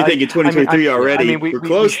think you're thinking 2023 already. I mean, we're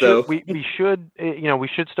close though. We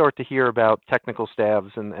should start to hear about technical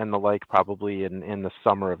staffs and the like probably in the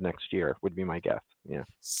summer of next year would be my guess. Yeah.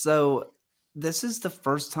 So this is the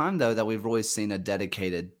first time though that we've really seen a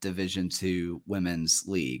dedicated Division II women's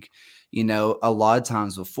league. You know, a lot of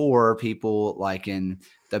times before, people like in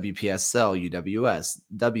WPSL, UWS,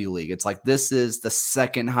 W League, it's like this is the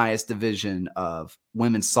second highest division of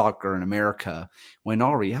women's soccer in America, when in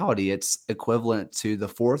all reality, it's equivalent to the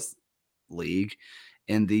fourth league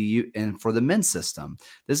and for the men's system.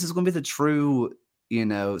 This is going to be the true,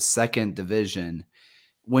 second division.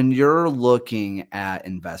 When you're looking at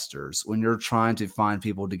investors, when you're trying to find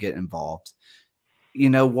people to get involved,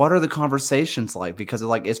 what are the conversations like? Because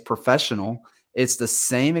it's professional. It's the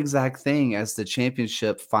same exact thing as the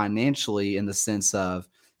championship financially, in the sense of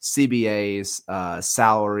CBAs,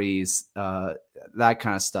 salaries, that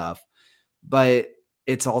kind of stuff. But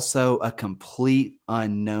it's also a complete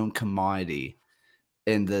unknown commodity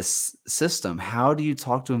in this system. How do you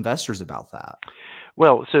talk to investors about that?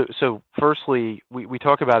 Well, so firstly, we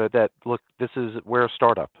talk about it that, look, we're a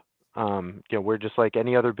startup. We're just like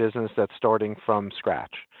any other business that's starting from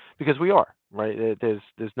scratch, because we are, right?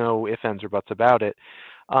 There's no ifs, ands, or buts about it.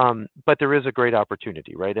 But there is a great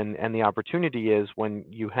opportunity, right? And the opportunity is when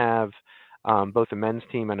you have both a men's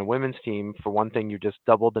team and a women's team. For one thing, you just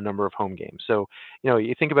doubled the number of home games. So,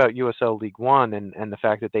 you think about USL League One and the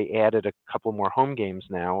fact that they added a couple more home games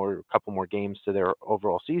now, or a couple more games to their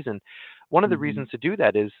overall season. One of the reasons to do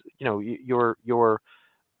that is,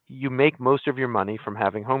 you make most of your money from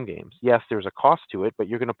having home games. Yes, there's a cost to it, but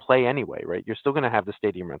you're going to play anyway, right? You're still going to have the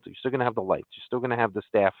stadium rental. You're still going to have the lights. You're still going to have the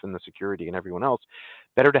staff and the security and everyone else.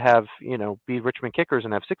 Better to have, be Richmond Kickers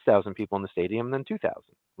and have 6,000 people in the stadium than 2,000,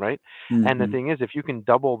 right? And the thing is, if you can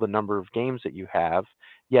double the number of games that you have,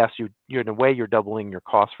 yes, you're in a way, you're doubling your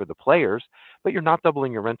cost for the players, but you're not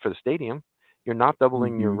doubling your rent for the stadium. You're not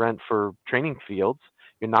doubling your rent for training fields.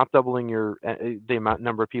 You're not doubling the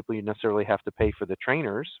number of people you necessarily have to pay for the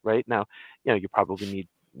trainers, right? Now, you probably need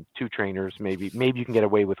 2 trainers. Maybe you can get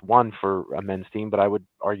away with 1 for a men's team, but I would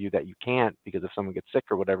argue that you can't, because if someone gets sick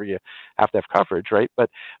or whatever, you have to have coverage, right?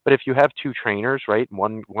 But if you have 2 trainers, right,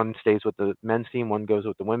 one stays with the men's team, one goes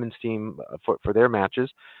with the women's team for their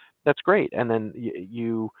matches, that's great. And then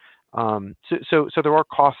so there are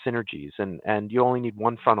cost synergies, and you only need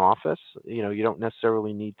 1 front office. You don't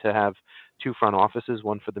necessarily need to have 2 front offices,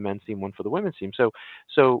 1 for the men's team, 1 for the women's team. So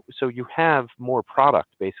you have more product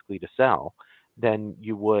basically to sell than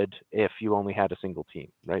you would if you only had a single team,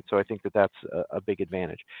 right? So I think that's a big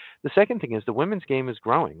advantage. The second thing is the women's game is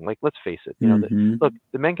growing. Like, let's face it, look,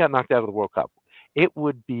 the men got knocked out of the World Cup. It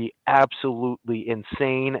would be absolutely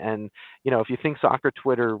insane. And, if you think soccer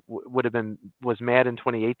Twitter was mad in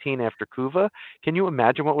 2018 after Cuva, can you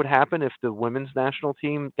imagine what would happen if the women's national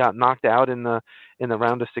team got knocked out in the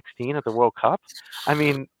round of 16 at the World Cup? I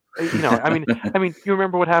mean, you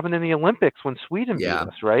remember what happened in the Olympics when Sweden beat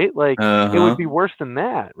us, right? Like, it would be worse than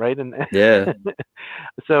that, right? And yeah.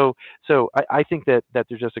 So I think that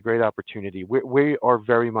there's just a great opportunity. We are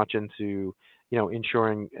very much into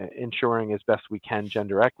ensuring as best we can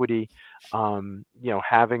gender equity,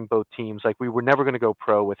 having both teams. Like, we were never going to go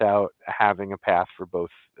pro without having a path for both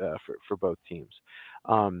teams.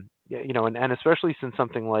 And especially since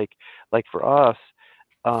something like for us,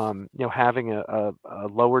 having a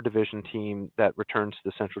lower division team that returns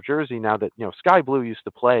to Central Jersey, now that, Sky Blue used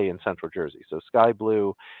to play in Central Jersey. So Sky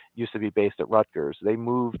Blue used to be based at Rutgers. They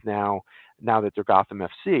moved now that they're Gotham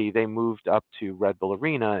FC, they moved up to Red Bull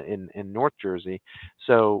Arena in North Jersey.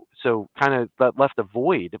 So kind of that left a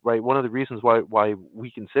void, right? One of the reasons why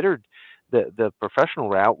we considered the professional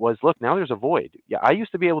route was, look, now there's a void. Yeah, I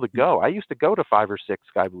used to be able to go. I used to go to 5 or 6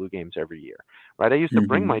 Sky Blue games every year, right? I used to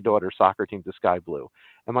bring my daughter's soccer team to Sky Blue.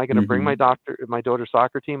 Am I going to bring my daughter's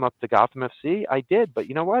soccer team up to Gotham FC? I did, but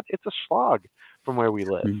you know what? It's a slog from where we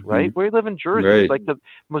live, right? We live in Jersey. Right. It's like the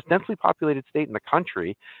most densely populated state in the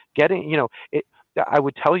country. I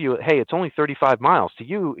would tell you, hey, it's only 35 miles. To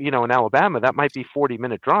you, in Alabama, that might be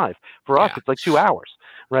 40-minute drive. For us, it's like 2 hours,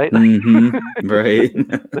 right? Right.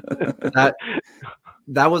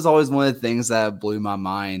 That was always one of the things that blew my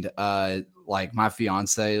mind. Like, my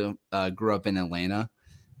fiance grew up in Atlanta,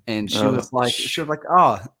 and she was like,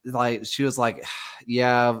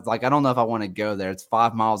 yeah, like, I don't know if I want to go there. It's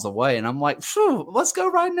 5 miles away. And I'm like, let's go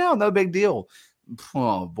right now. No big deal.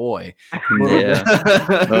 Oh boy. Yeah.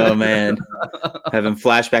 Oh man. Having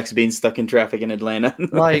flashbacks of being stuck in traffic in Atlanta.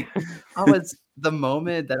 Like, the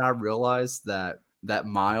moment that I realized that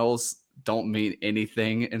miles don't mean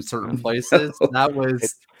anything in certain places. That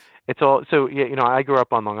was It's all so yeah. I grew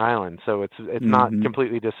up on Long Island, so it's not Mhm.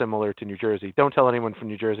 completely dissimilar to New Jersey. Don't tell anyone from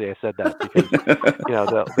New Jersey I said that because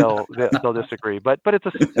they'll disagree. But it's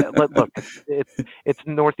look, it's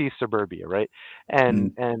northeast suburbia, right?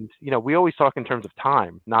 And Mm. we always talk in terms of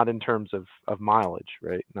time, not in terms of mileage,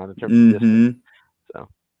 right? Not in terms of distance. Mhm. So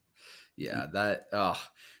Yeah,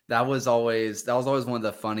 that was always one of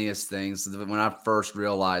the funniest things when I first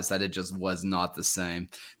realized that it just was not the same.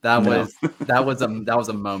 That No. was that was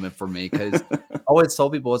a moment for me because I always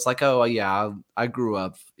told people it's like, oh yeah, I grew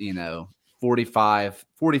up, 45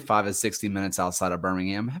 to 60 minutes outside of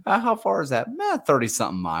Birmingham. How far is that? 30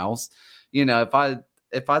 something miles.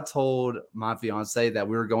 If I told my fiance that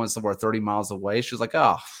we were going somewhere 30 miles away, she was like,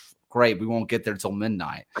 oh, great, we won't get there till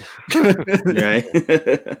midnight. Right.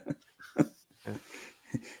 yeah.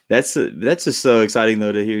 That's just so exciting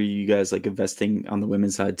though to hear you guys like investing on the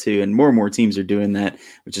women's side too, and more teams are doing that,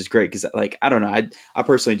 which is great because like I don't know, I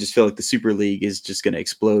personally just feel like the Super League is just going to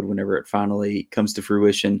explode whenever it finally comes to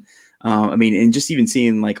fruition. I mean, and just even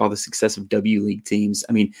seeing like all the success of W League teams.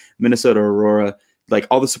 I mean, Minnesota Aurora, like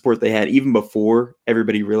all the support they had even before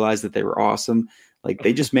everybody realized that they were awesome. Like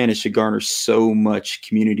they just managed to garner so much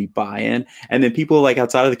community buy-in, and then people like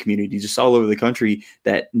outside of the community, just all over the country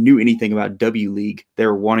that knew anything about W League, they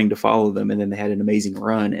were wanting to follow them, and then they had an amazing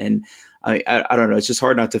run. And I don't know, it's just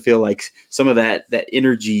hard not to feel like some of that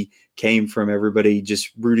energy came from everybody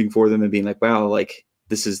just rooting for them and being like, wow, like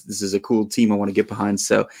this is a cool team I want to get behind.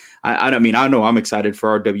 So I mean, I know I'm excited for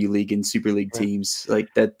our W League and Super League teams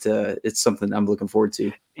like that. It's something I'm looking forward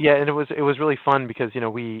to. Yeah, and it was really fun because you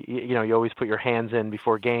always put your hands in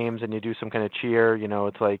before games and you do some kind of cheer.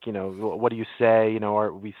 It's like what do you say?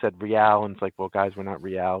 Or we said Real, and it's like, well, guys, we're not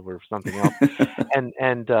Real, we're something else. and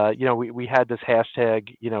we had this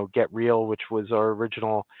hashtag, Get Real, which was our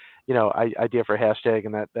original idea for a hashtag,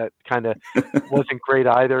 and that kind of wasn't great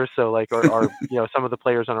either. So like our some of the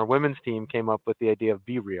players on our women's team came up with the idea of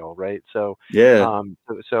Be Real, right? So Yeah.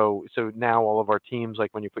 so now all of our teams,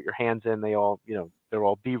 like when you put your hands in, they all they're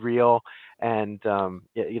all Be Real, and to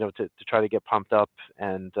try to get pumped up.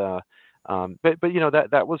 And but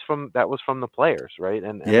that was from the players, right?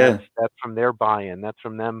 And Yeah. that's from their buy-in, that's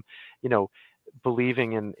from them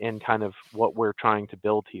believing in kind of what we're trying to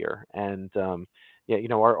build here. And yeah,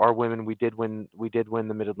 our women, we did win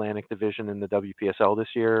the Mid-Atlantic Division in the WPSL this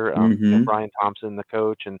year. Mm-hmm. Brian Thompson, the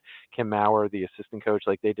coach, and Kim Maurer, the assistant coach,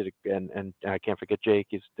 like they did, and I can't forget Jake,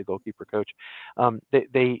 he's the goalkeeper coach.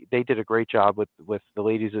 They did a great job with the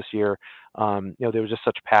ladies this year. There was just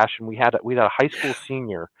such passion. We had a high school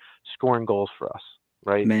senior scoring goals for us,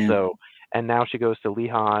 right? Man. So, and now she goes to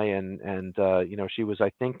Lehigh, and she was,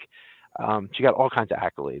 I think, she got all kinds of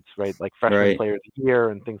accolades, right? Like freshman Right. player of the year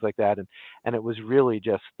and things like that. And it was really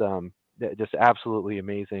just absolutely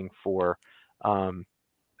amazing for,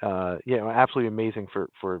 absolutely amazing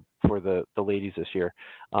for the ladies this year.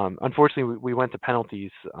 Unfortunately, we went to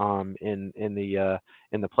penalties in the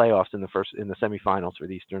playoffs in the semifinals for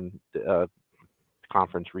the Eastern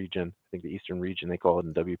Conference region. I think the Eastern region they call it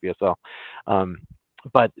in WPSL.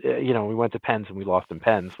 But we went to pens and we lost in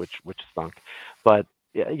pens, which stunk. But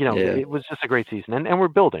yeah, Yeah. it was just a great season, and we're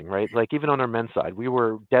building, right? Like even on our men's side, we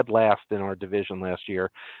were dead last in our division last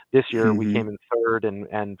year. This year we Mm-hmm. came in third,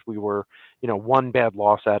 and we were one bad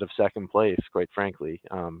loss out of second place. Quite frankly,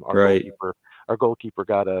 Right. our goalkeeper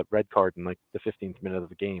got a red card in like the 15th minute of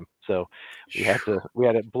the game, so we had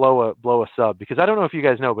to blow a sub, because I don't know if you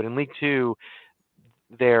guys know, but in League Two,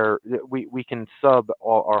 we can sub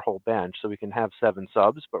our whole bench, so we can have 7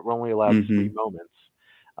 subs, but we're only allowed 3 Mm-hmm. moments.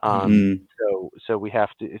 Mm-hmm. So we have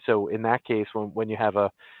to. So in that case, when you have a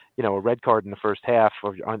red card in the first half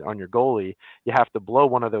on your goalie, you have to blow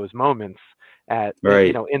one of those moments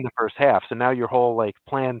Right. in the first half. So now your whole like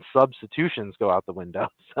planned substitutions go out the window.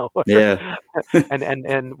 So Yeah.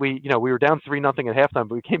 and we were down 3-0 at halftime,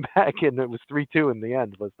 but we came back and it was 3-2 in the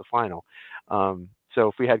end was the final. So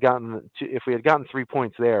if we had gotten 3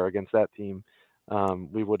 points there against that team,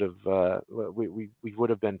 we would have we would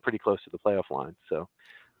have been pretty close to the playoff line. So.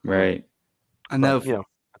 Right. I But know.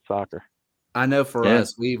 it's soccer. I know for Yeah.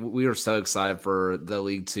 us, we were so excited for the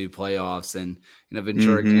League Two playoffs, and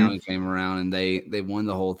Ventura Mm-hmm. County came around and they won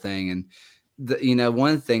the whole thing. And one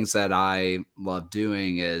of the things that I love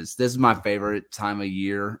doing is this is my favorite time of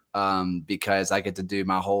year, because I get to do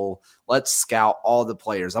my whole let's scout all the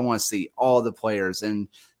players. I want to see all the players, and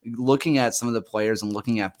looking at some of the players and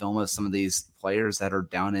looking at film of some of these players that are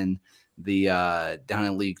down in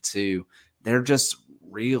League Two, they're just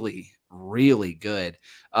really, really good.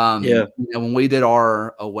 Yeah. When we did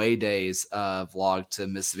our away days vlog to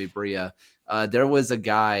Mississippi Bria, there was a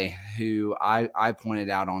guy who I pointed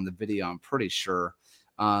out on the video. I'm pretty sure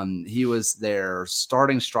he was their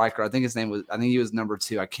starting striker. I think he was number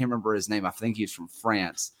 2. I can't remember his name. I think he's from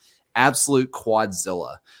France. Absolute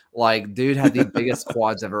quadzilla. Like, dude had the biggest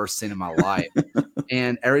quads I've ever seen in my life.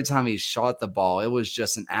 And every time he shot the ball, it was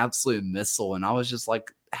just an absolute missile. And I was just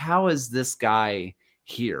like, how is this guy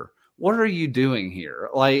here? What are you doing here?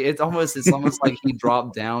 Like, it's almost like he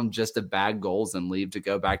dropped down just to bag goals and leave to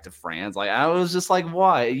go back to France. Like, I was just like,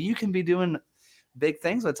 why? You can be doing big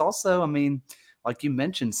things, but it's also, I mean, like you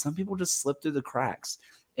mentioned, some people just slip through the cracks.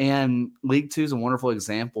 And League Two is a wonderful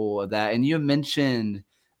example of that. And you mentioned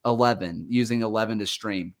 11, using 11 to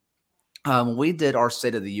stream. We did our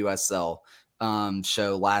State of the USL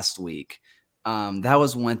show last week. That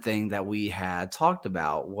was one thing that we had talked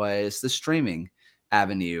about was the streaming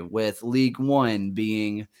avenue, with League One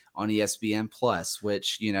being on ESPN Plus,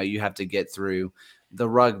 which, you have to get through the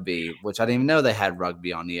rugby, which I didn't even know they had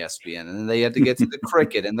rugby on ESPN, and then they had to get to the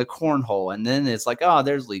cricket and the cornhole, and then it's like, oh,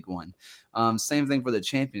 there's League One. Same thing for the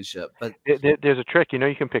championship, but There's a trick.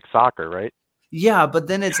 You can pick soccer, right? yeah, but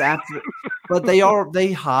then it's after. But they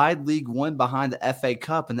hide League One behind the FA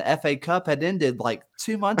Cup, and the FA Cup had ended like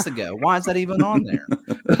 2 months ago. Why is that even on there? Well,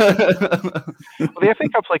 the FA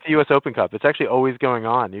Cup's like the U.S. Open Cup. It's actually always going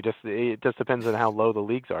on. It just depends on how low the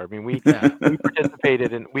leagues are. I mean, we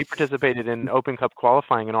participated in Open Cup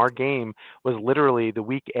qualifying, and our game was literally the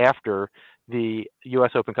week after the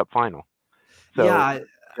U.S. Open Cup final. So yeah,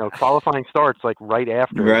 qualifying starts like right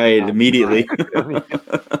after. Right, immediately. Right.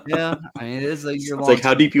 Yeah, I mean, it is a year-long. It's like,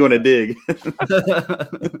 how deep you want to dig? But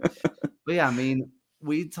yeah, I mean,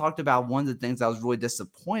 we talked about one of the things that was really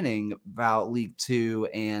disappointing about League Two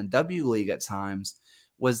and W League at times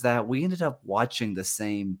was that we ended up watching the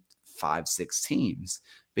same 5-6 teams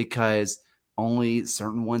because only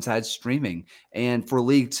certain ones had streaming. And for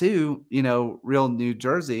League Two, real New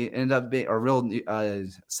Jersey ended up being, or real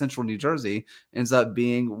Central New Jersey ends up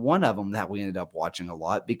being one of them that we ended up watching a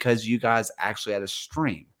lot because you guys actually had a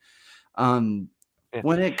stream. When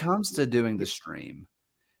it comes to doing the stream,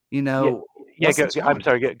 I'm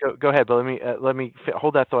sorry. Go ahead, but let me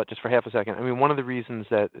hold that thought just for half a second. I mean, one of the reasons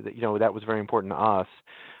that that was very important to us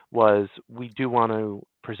was we do want to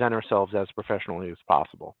present ourselves as professionally as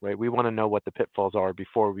possible, right? We want to know what the pitfalls are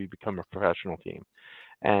before we become a professional team,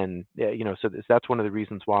 and so that's one of the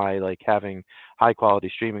reasons why like having high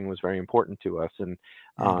quality streaming was very important to us. And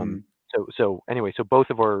so anyway, so both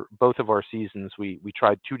of our seasons, we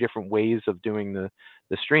tried 2 different ways of doing the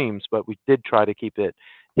streams, but we did try to keep it,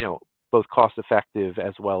 both cost effective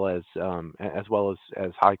as well as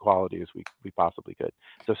high quality as we possibly could.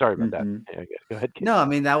 So sorry about that. Yeah, go ahead, Kate. No, I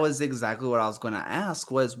mean, that was exactly what I was going to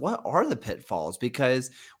ask was what are the pitfalls?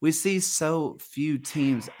 Because we see so few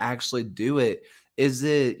teams actually do it. Is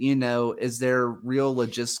it, is there real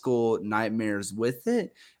logistical nightmares with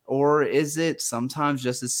it? Or is it sometimes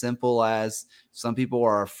just as simple as some people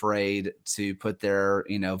are afraid to put their,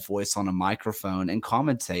 voice on a microphone and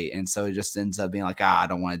commentate. And so it just ends up being like, I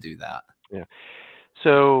don't want to do that. Yeah.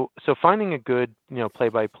 So finding a good,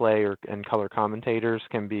 play-by-play and color commentators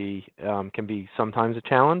can be sometimes a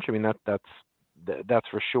challenge. I mean, that's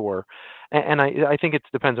for sure. And I think it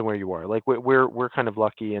depends on where you are. Like we're kind of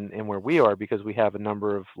lucky in where we are because we have a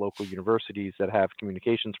number of local universities that have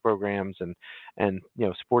communications programs and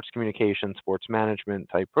sports communication, sports management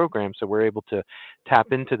type programs. So we're able to tap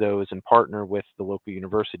into those and partner with the local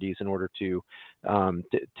universities in order to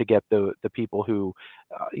get the people who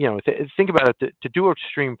think about it, to do a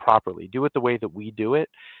stream properly, do it the way that we do it.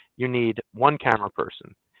 You need one camera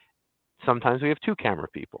person. Sometimes we have 2 camera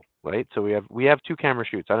people, right? So we have 2 camera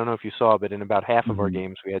shoots. I don't know if you saw, but in about half of our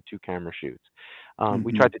games, we had 2 camera shoots.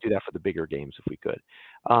 We tried to do that for the bigger games if we could.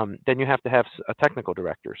 Then you have to have a technical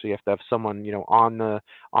director. So you have to have someone,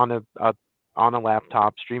 on a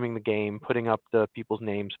laptop, streaming the game, putting up the people's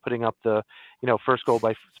names, putting up the, first goal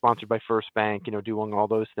sponsored by First Bank, doing all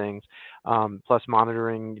those things, plus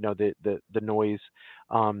monitoring, the noise.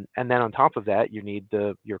 And then on top of that, you need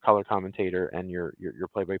your color commentator and your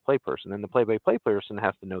play-by-play person. And the play-by-play person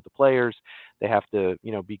has to know the players. They have to,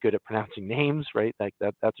 be good at pronouncing names, right? Like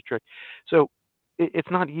that's a trick. So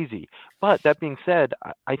it's not easy. But that being said,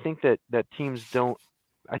 I think that teams don't.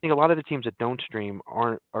 I think a lot of the teams that don't stream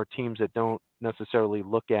are teams that don't necessarily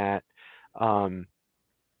look at, don't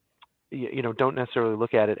necessarily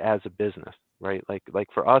look at it as a business, right? Like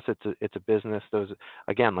for us, it's a business. Those,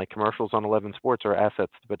 again, like commercials on 11 Sports are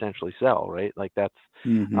assets to potentially sell, right? Like that's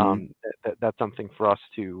that's something for us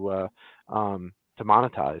to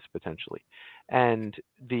monetize potentially. And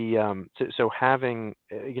so having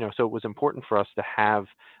so it was important for us to have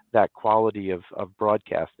that quality of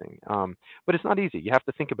broadcasting. But it's not easy. You have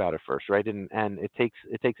to think about it first, right? And it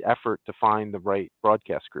takes effort to find the right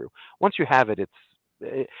broadcast crew. Once you have it,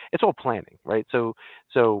 it's all planning, right? The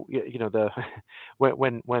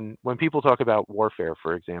when people talk about warfare,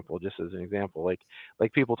 for example, just as an example,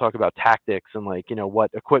 like people talk about tactics and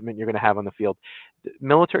what equipment you're going to have on the field.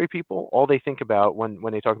 Military people, all they think about when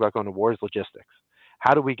they talk about going to war is logistics.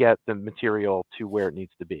 How do we get the material to where it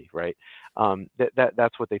needs to be, right?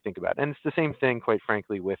 That's what they think about, and it's the same thing, quite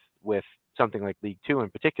frankly, with something like League Two in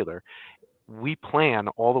particular. We plan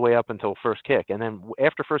all the way up until first kick, and then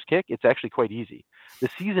after first kick, it's actually quite easy. The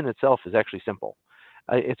season itself is actually simple.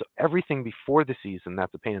 It's everything before the season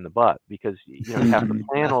that's a pain in the butt, because you have to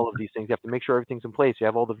plan all of these things. You have to make sure everything's in place. You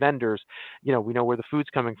have all the vendors. We know where the food's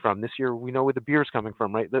coming from. This year, we know where the beer's coming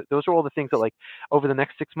from. Right? Those are all the things that, like, over the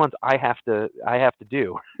next 6 months, I have to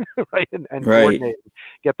do, right? And Right. coordinate,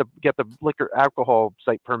 get the liquor alcohol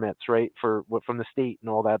site permits, right, from the state and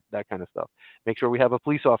all that kind of stuff. Make sure we have a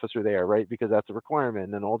police officer there, right, because that's a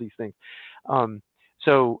requirement, and all these things.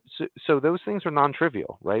 So those things are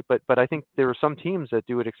non-trivial, right? But I think there are some teams that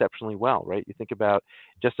do it exceptionally well, right? You think about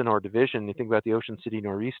just in our division, you think about the Ocean City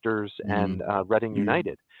Nor'easters and Reading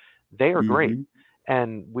United. They are great,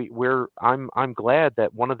 and I'm glad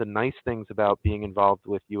that one of the nice things about being involved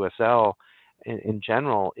with USL in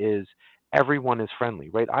general is everyone is friendly,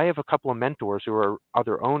 right? I have a couple of mentors who are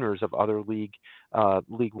other owners of other League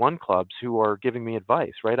One clubs who are giving me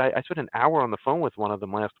advice, right? I spent an hour on the phone with one of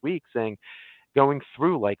them last week going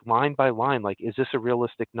through, like, line by line, like, is this a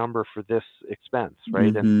realistic number for this expense,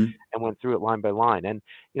 right? And went through it line by line. And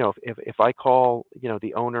if I call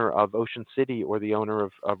the owner of Ocean City or the owner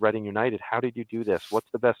of Reading United, how did you do this? What's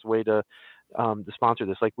the best way to sponsor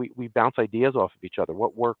this? Like, we bounce ideas off of each other.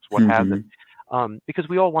 What works? What hasn't? Because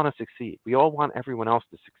we all want to succeed. We all want everyone else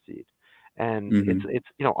to succeed. And it's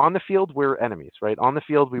on the field we're enemies, right? On the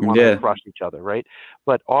field we want to crush each other, right?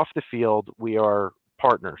 But off the field we are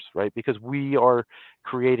partners, right? Because we are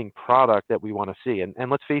creating product that we want to see. And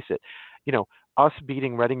let's face it, us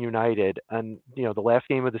beating Reading United and the last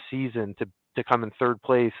game of the season to come in third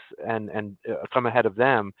place and come ahead of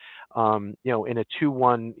them, in a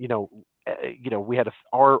 2-1, we had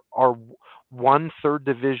our one third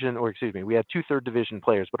division, or excuse me, we had two third division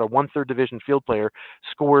players, but our one third division field player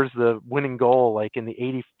scores the winning goal, like, in the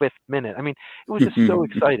 85th minute. I mean, it was just so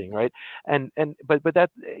exciting, right? But that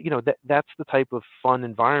that's the type of fun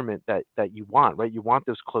environment that you want, right? You want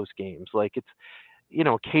those close games. Like, it's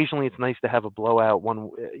occasionally it's nice to have a blowout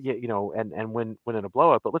and win in a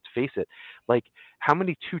blowout. But let's face it, like, how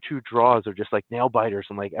many 2-2 draws are just like nail biters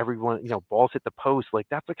and, like, everyone, balls hit the post. Like,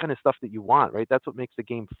 that's the kind of stuff that you want, right? That's what makes the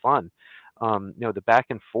game fun. The back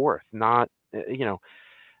and forth, not,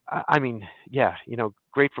 I mean, yeah,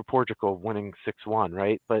 great for Portugal winning 6-1,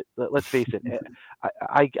 right? But let's face it,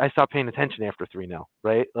 I stopped paying attention after 3-0,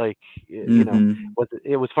 right? Like,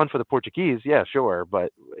 it was fun for the Portuguese, yeah, sure,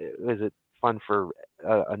 but is it fun for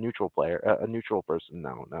a neutral player, a neutral person?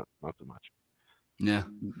 No, not so much.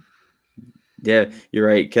 Yeah, you're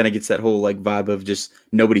right. Kind of gets that whole, like, vibe of just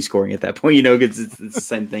nobody scoring at that point, because it's the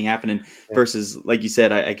same thing happening. Versus, like you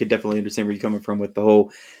said, I could definitely understand where you're coming from with the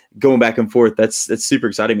whole going back and forth. That's super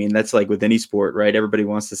exciting. I mean, that's like with any sport, right? Everybody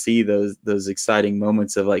wants to see those exciting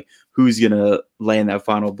moments of, like, who's gonna land that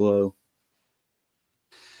final blow.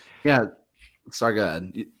 Yeah, sorry, go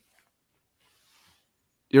ahead.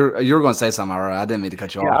 You were going to say something, Ira. I didn't mean to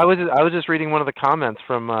cut you off. I was just reading one of the comments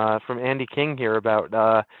from Andy King here about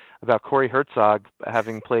Corey Herzog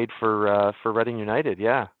having played for Reading United.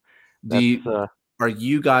 Yeah. Are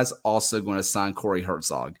you guys also going to sign Corey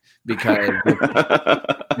Herzog? Because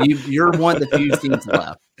you're one of the few teams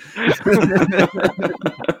left.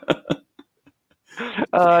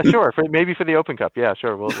 Sure, maybe for the Open Cup. Yeah,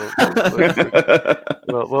 sure. We'll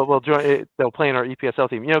join. They'll play in our EPSL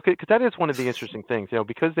team. Because that is one of the interesting things.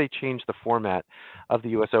 Because they changed the format of the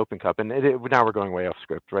U.S. Open Cup, and now we're going way off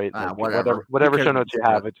script, right? Whatever show notes you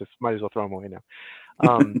have, it just might as well throw them away now.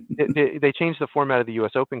 They changed the format of the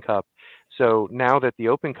U.S. Open Cup, so now that the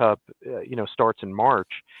Open Cup, starts in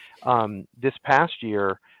March, this past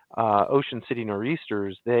year. Ocean City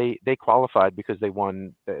Nor'easters, they qualified because they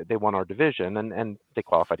won our division, and they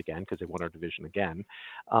qualified again because they won our division again.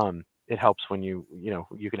 It helps when you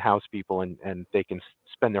can house people and they can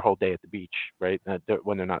spend their whole day at the beach, right?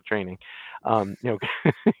 When they're not training.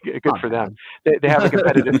 Good for them. They have a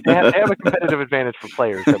competitive they have a competitive advantage for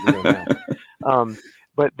players that we don't have.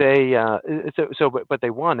 But they but they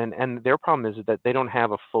won, and their problem is that they don't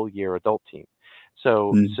have a full year adult team.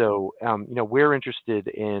 So we're interested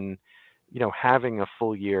in having a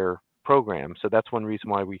full year program. So that's one reason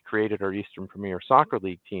why we created our Eastern Premier Soccer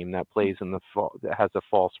League team that plays in the fall, that has a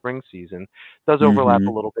fall spring season. It does overlap a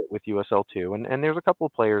Mm-hmm. little bit with USL2, and there's a couple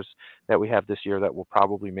of players that we have this year that will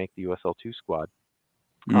probably make the USL2 squad.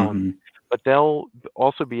 Um, Mm-hmm. but they'll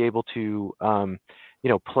also be able to,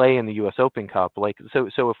 play in the U.S. Open Cup. Like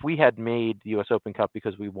so, if we had made the U.S. Open Cup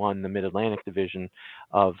because we won the Mid Atlantic Division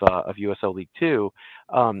of USL League Two,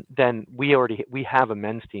 then we have a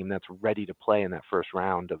men's team that's ready to play in that first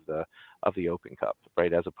round of the Open Cup,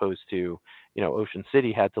 right? As opposed to Ocean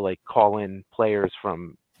City had to like call in players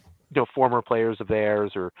from former players of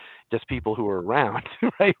theirs or just people who were around,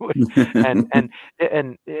 right? and and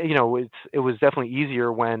and it was definitely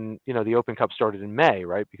easier when the Open Cup started in May,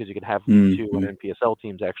 right? Because you could have League Two Mm-hmm. and NPSL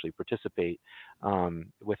teams actually participate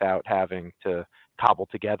without having to cobble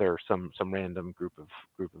together some random group of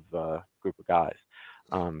guys.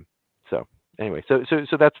 Um, so anyway, so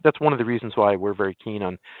that's one of the reasons why we're very keen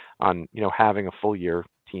on having a full year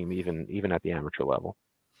team even at the amateur level.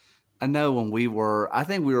 I know when I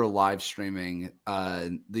think we were live streaming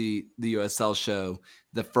the USL show,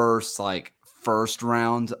 the first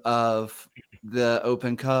round of the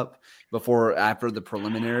Open Cup after the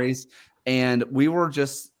preliminaries, and we were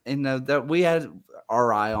just that we had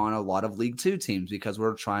our eye on a lot of League Two teams because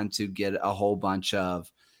we're trying to get a whole bunch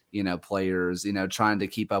of players, trying to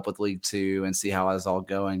keep up with League Two and see how it's all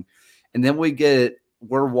going, and then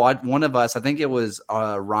one of us, I think it was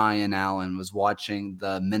Ryan Allen, was watching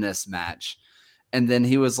the Menace match. And then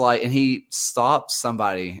he was like, and he stopped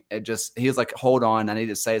somebody. He was like, hold on, I need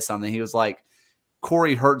to say something. He was like,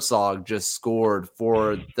 Corey Herzog just scored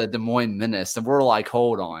for the Des Moines Menace. And we're like,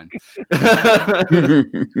 hold on.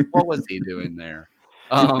 What was he doing there?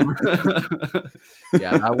 Yeah,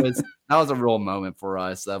 that was a real moment for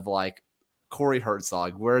us of like, Corey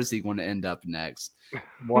Herzog, where is he going to end up next?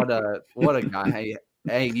 What a guy.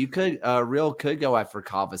 Hey, you could Real could go after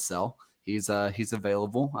Cavasel. He's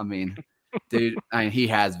available. I mean, dude, he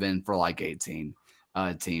has been for like 18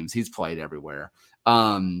 teams. He's played everywhere.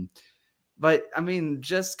 But I mean,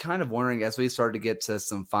 just kind of wondering as we start to get to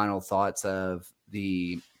some final thoughts of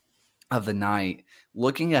the night,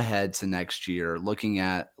 looking ahead to next year, looking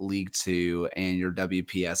at League Two and your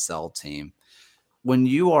WPSL team, when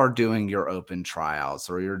you are doing your open tryouts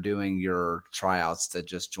or you're doing your tryouts to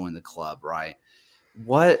just join the club, right?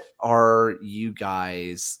 What are you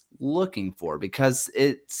guys looking for? Because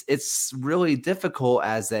it's really difficult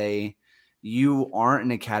you aren't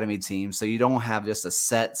an academy team, so you don't have just a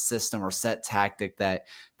set system or set tactic that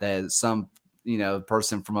some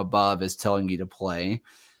person from above is telling you to play.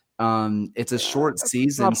 It's a short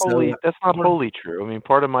season, so That's not wholly true. I mean,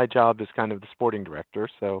 part of my job is kind of the sporting director,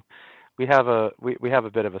 so we have a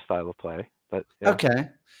bit of a style of play, but yeah.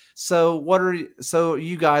 okay. So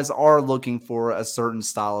you guys are looking for a certain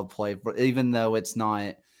style of play, but even though it's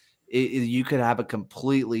not, you could have a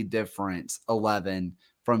completely different 11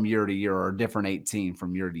 from year to year or a different 18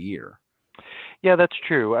 from year to year. Yeah, that's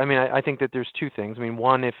true. I mean, I think that there's two things. I mean,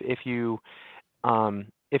 one, if you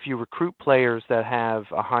recruit players that have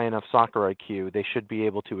a high enough soccer IQ, they should be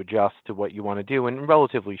able to adjust to what you want to do in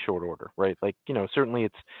relatively short order, right? Like, certainly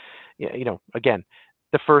it's, again,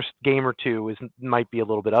 the first game or two might be a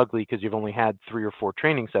little bit ugly because you've only had 3 or 4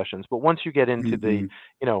 training sessions. But once you get into the,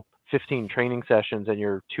 15 training sessions and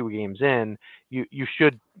you're 2 games in,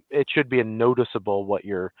 it should be a noticeable what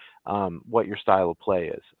your style of play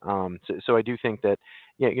is. So I do think that,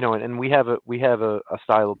 and we have a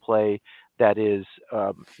style of play that is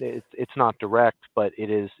it's not direct, but it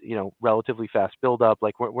is relatively fast build up.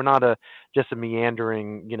 Like we're not just a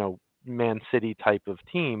meandering Man City type of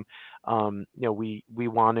team. We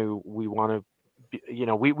want to we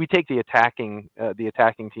take the attacking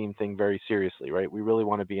team thing very seriously, right? We really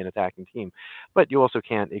want to be an attacking team, but you also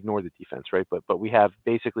can't ignore the defense, right? But we have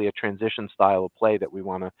basically a transition style of play that we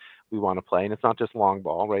want to play, and it's not just long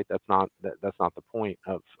ball, right? That's not the point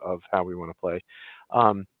of how we want to play.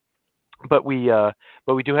 But we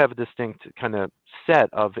do have a distinct kind of set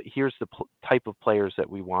of here's the type of players that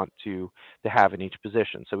we want to have in each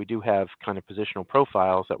position. So we do have kind of positional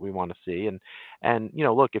profiles that we want to see, and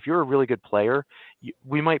look, if you're a really good player,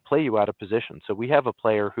 we might play you out of position. So we have a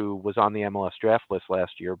player who was on the MLS draft list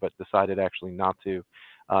last year, but decided actually not to.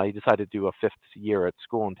 He decided to do a 5th year at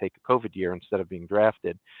school and take a COVID year instead of being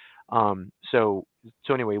drafted. So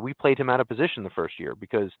anyway, we played him out of position the first year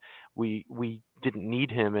because we didn't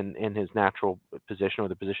need him in his natural position or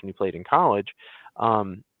the position he played in college.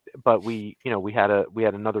 But we had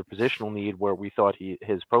another positional need where we thought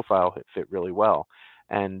his profile fit really well.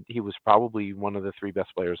 And he was probably one of the 3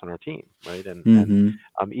 best players on our team, right? And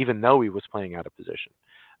even though he was playing out of position.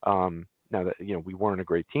 Now that we weren't a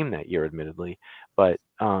great team that year, admittedly, but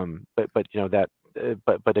that.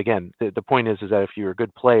 But again, the point is that if you're a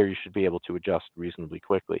good player, you should be able to adjust reasonably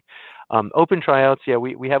quickly. Open tryouts, yeah,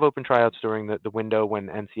 we have open tryouts during the window when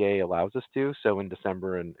NCAA allows us to. So in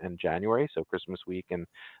December and January, so Christmas week and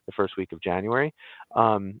the first week of January.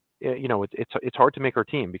 It's hard to make our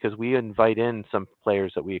team because we invite in some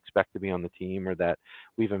players that we expect to be on the team or that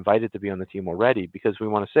we've invited to be on the team already because we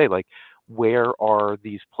want to say, like, where are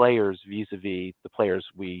these players vis-a-vis the players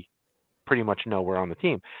we pretty much know were on the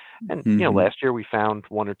team. And last year we found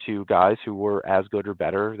one or two guys who were as good or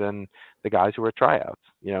better than the guys who were at tryouts,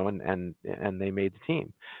 and they made the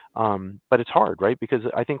team. But it's hard, right? Because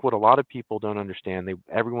I think what a lot of people don't understand,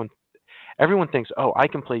 everyone thinks, oh, I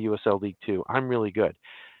can play USL League 2. I'm really good.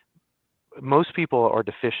 Most people are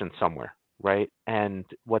deficient somewhere, right? And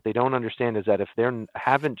what they don't understand is that if they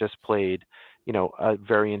haven't just played, a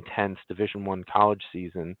very intense Division I college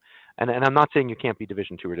season, and I'm not saying you can't be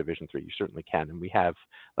Division II or Division III. You certainly can, and we have,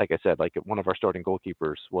 like I said, like one of our starting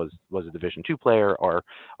goalkeepers was a Division II player. Our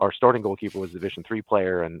starting goalkeeper was a Division III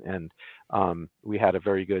player, and we had a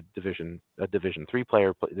very good Division III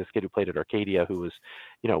player. This kid who played at Arcadia, who was,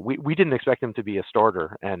 we didn't expect him to be a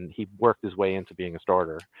starter, and he worked his way into being a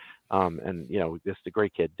starter. And this is a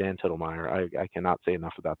great kid, Dan Tittlemeyer. I cannot say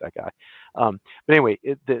enough about that guy. But anyway,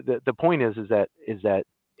 the point is that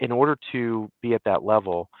in order to be at that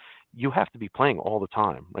level, you have to be playing all the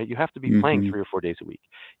time, right? You have to be playing 3 or 4 days a week.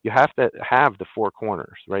 You have to have the 4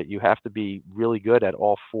 corners, right? You have to be really good at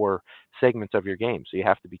all 4 segments of your game. So you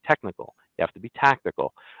have to be technical. You have to be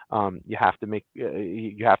tactical. You have to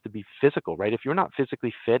be physical, right? If you're not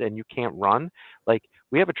physically fit and you can't run, like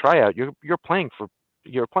we have a tryout, you're going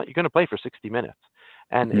to play for 60 minutes.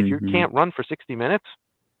 And if you can't run for 60 minutes,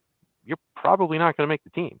 you're probably not going to make the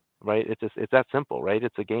team, right? It's that simple, right?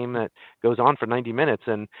 It's a game that goes on for 90 minutes,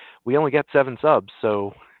 and we only get 7 subs.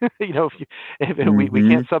 So, we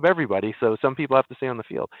can't sub everybody. So some people have to stay on the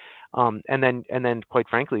field. And then, quite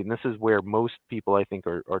frankly, and this is where most people I think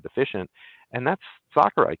are deficient, and that's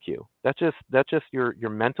soccer IQ. That's just your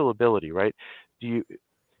mental ability, right?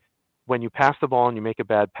 When you pass the ball and you make a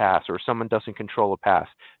bad pass, or someone doesn't control a pass,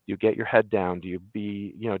 do you get your head down? Do you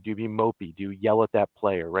be mopey? Do you yell at that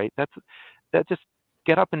player, right? That just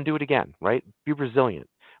get up and do it again, right? Be resilient,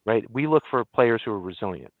 right? We look for players who are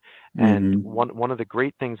resilient. And one of the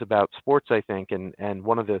great things about sports, I think, and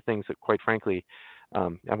one of the things that, quite frankly,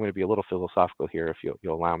 I'm going to be a little philosophical here, if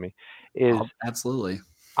you'll allow me, is absolutely.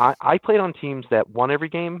 I played on teams that won every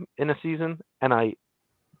game in a season, and I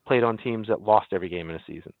played on teams that lost every game in a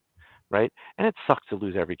season. Right? And it sucks to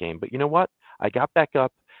lose every game, but you know what? I got back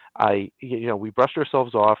up. We brushed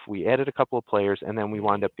ourselves off. We added a couple of players, and then we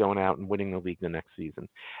wound up going out and winning the league the next season.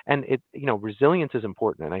 And resilience is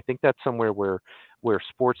important, and I think that's somewhere where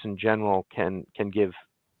sports in general can give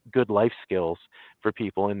good life skills for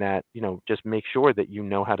people. In that, just make sure that you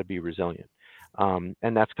know how to be resilient.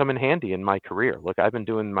 And that's come in handy in my career. Look, I've been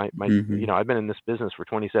doing I've been in this business for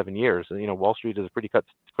 27 years. And, Wall Street is a pretty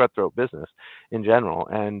cutthroat business in general.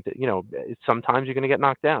 And, sometimes you're going to get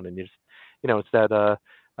knocked down, and you just, it's that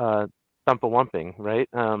thump-a-wumping, right?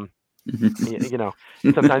 Sometimes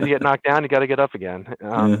you get knocked down, you got to get up again.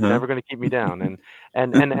 You're never going to keep me down.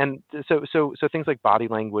 And so things like body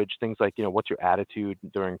language, things like, what's your attitude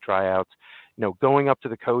during tryouts, going up to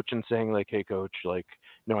the coach and saying, like, hey coach, like,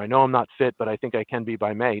 I know I'm not fit, but I think I can be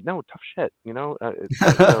by May. No, tough shit. If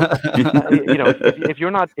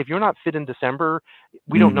you're not fit in December,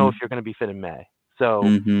 we don't know if you're going to be fit in May. So,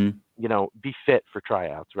 be fit for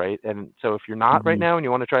tryouts, right? And so if you're not right now and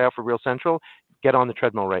you want to try out for Real Central, get on the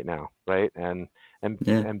treadmill right now, right? And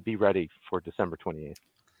be ready for December 28th.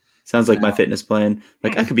 Sounds like my fitness plan.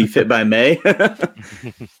 Like, I could be fit by May.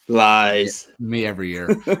 Lies. Me every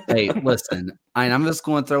year. Hey, listen, I'm just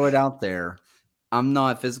going to throw it out there. I'm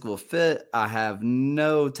not physical fit. I have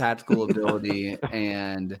no tactical ability.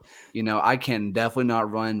 And, I can definitely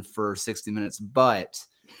not run for 60 minutes. But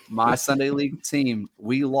my Sunday league team,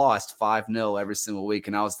 we lost 5-0 every single week,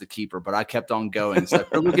 and I was the keeper. But I kept on going. So if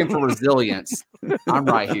you're looking for resilience, I'm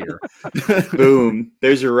right here. Boom.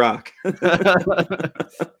 There's your rock.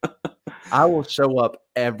 I will show up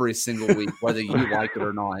every single week, whether you like it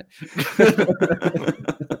or not.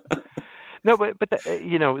 No, but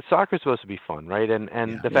soccer is supposed to be fun, right?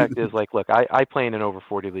 And the fact is, like, look, I play in an over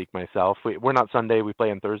 40 league myself. We're not Sunday, we play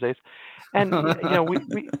on Thursdays, and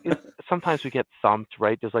sometimes we get thumped,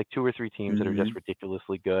 right? There's like 2 or 3 teams that are just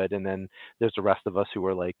ridiculously good, and then there's the rest of us who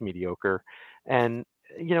are like mediocre, and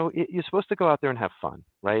you're supposed to go out there and have fun,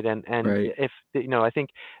 right? And Right. if I think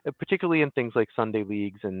particularly in things like Sunday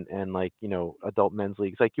leagues and like adult men's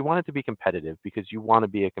leagues, like you want it to be competitive because you want to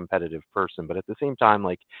be a competitive person, but at the same time,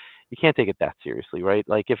 like you can't take it that seriously, right?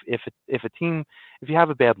 Like if a team, if you have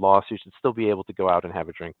a bad loss, you should still be able to go out and have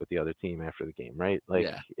a drink with the other team after the game, right? Like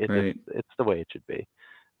Yeah. Right. it's the way it should be.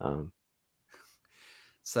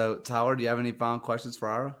 So, Tyler, do you have any final questions for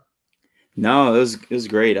Ira? No, it was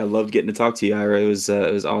great. I loved getting to talk to you, Ira. It was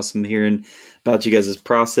awesome hearing about you guys'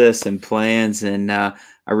 process and plans, and I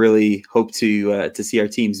really hope to see our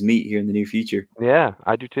teams meet here in the near future. Yeah,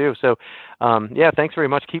 I do too. So, yeah, thanks very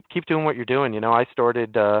much. Keep doing what you're doing.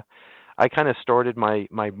 I kind of started my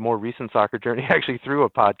more recent soccer journey actually through a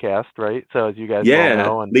podcast, right? So as you guys well Yeah,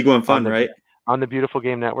 know, and League One on Fun, the right? on the Beautiful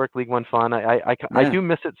Game Network, League One Fun. I Yeah. do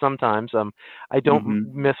miss it sometimes. I don't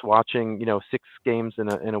Hmm. miss watching 6 games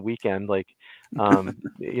in a weekend. Like,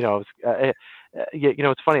 it's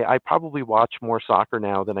funny. I probably watch more soccer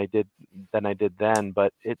now than I did then.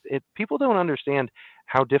 But people don't understand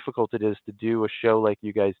how difficult it is to do a show like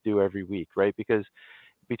you guys do every week, right? Because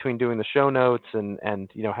between doing the show notes and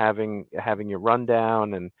having your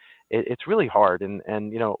rundown, and it's really hard, and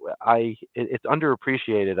it's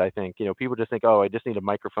underappreciated. I think people just think, oh, I just need a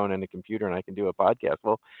microphone and a computer and I can do a podcast.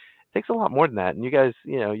 Well, it takes a lot more than that, and you guys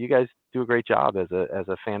do a great job as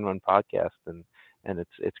a fan run podcast, and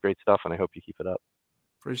it's great stuff, and I hope you keep it up.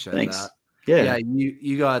 Appreciate Thanks. that. Yeah. Yeah,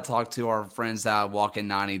 you got to talk to our friends out at Walk in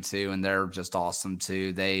 92, and they're just awesome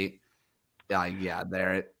too. There's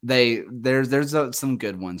some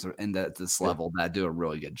good ones in this Yeah. level that do a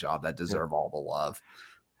really good job that Yeah. deserve all the love.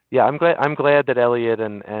 Yeah, I'm glad that Elliot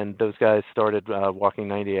and those guys started Walking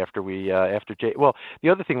 90 after well, the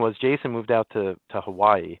other thing was Jason moved out to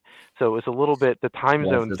Hawaii, so it was a little bit, the time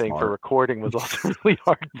Bless zone his thing for heart. recording was also really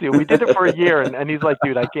hard too. We did it for a year, and he's like,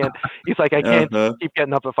 dude, I can't. He's like, I can't Uh-huh. keep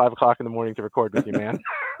getting up at 5 o'clock in the morning to record with you, man.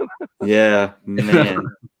 Yeah, man.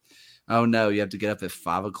 Oh no, you have to get up at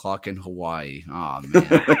 5 o'clock in Hawaii. Oh man.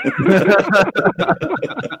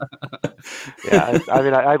 Yeah, I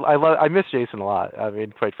mean, I miss Jason a lot. I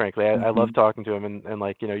mean, quite frankly, I love Mhm. talking to him, and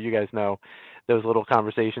like you guys know, those little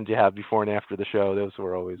conversations you have before and after the show, those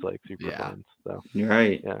were always like super Yeah. fun. So You're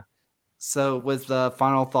right. yeah. So, with the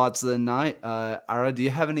final thoughts of the night, Ira, do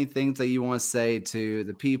you have any things that you want to say to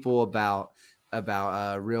the people about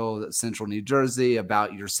real Central New Jersey,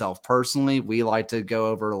 about yourself personally? We like to go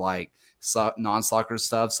over like non-soccer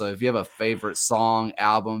stuff. So, if you have a favorite song,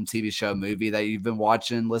 album, TV show, movie that you've been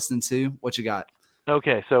watching, listening to, what you got?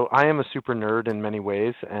 Okay, so I am a super nerd in many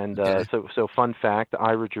ways, and Okay. so fun fact: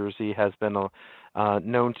 Ira Jersey has been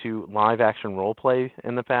known to live action role play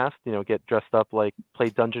in the past. Get dressed up like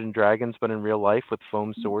play Dungeons and Dragons, but in real life with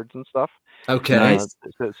foam swords and stuff. Okay. Nice.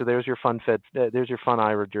 So there's your there's your fun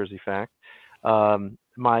Ira Jersey fact.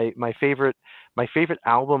 My favorite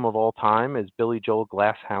album of all time is Billy Joel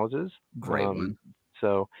Glass Houses. Great one.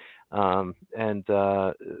 So and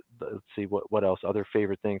let's see what else, other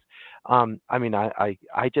favorite things. I mean, I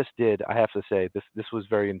just did, I have to say, this was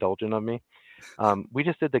very indulgent of me. We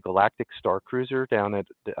just did the Galactic Star Cruiser down at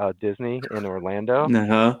Disney in Orlando,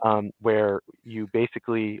 Uh-huh. where you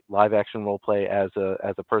basically live action role play as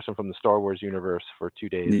a person from the Star Wars universe for 2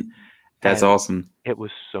 days, That's and awesome. it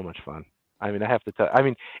was so much fun. I mean, I have to tell. I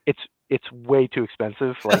mean, it's way too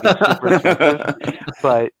expensive. Like it's super expensive,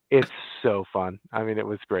 but it's so fun. I mean, it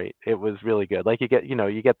was great. It was really good. Like you get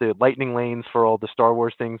the lightning lanes for all the Star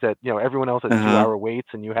Wars things that everyone else has Uh-huh. 2-hour waits,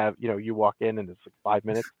 and you have you walk in and it's like 5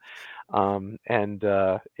 minutes.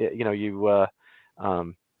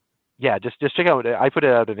 Yeah, just check out. I put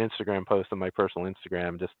it out an Instagram post on my personal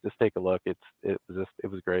Instagram. Just take a look. It was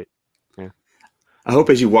great. Yeah. I hope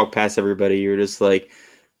as you walk past everybody, you're just like,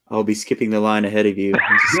 I'll be skipping the line ahead of you. And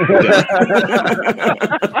just go down.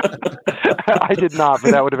 I did not,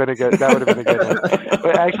 but that would have been a good one.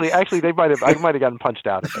 But actually, I might have gotten punched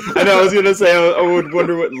out. I know. I was gonna say I would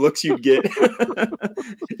wonder what looks you'd get.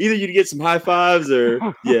 Either you'd get some high fives, or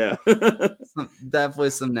yeah, Definitely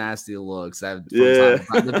some nasty looks. From yeah. time to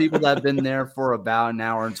time. The people that have been there for about an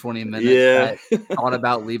hour and 20 minutes Yeah. that thought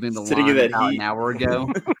about leaving the Sitting in line that about heat. an hour ago.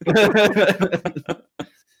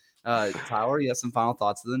 Tyler, you have some final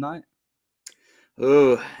thoughts of the night?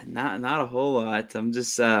 Oh, not a whole lot. I'm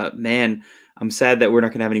just man, I'm sad that we're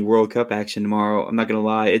not gonna have any World Cup action tomorrow. I'm not gonna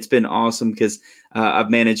lie. It's been awesome because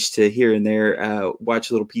I've managed to here and there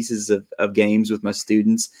watch little pieces of games with my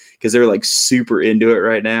students because they're like super into it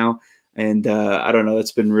right now. And I don't know,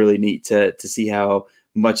 it's been really neat to see how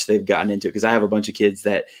much they've gotten into it because I have a bunch of kids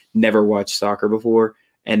that never watched soccer before.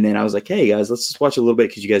 And then I was like, hey guys, let's just watch a little bit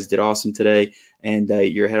because you guys did awesome today, and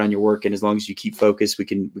you're ahead on your work. And as long as you keep focused, we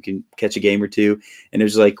can catch a game or two. And it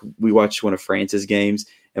was like we watched one of France's games,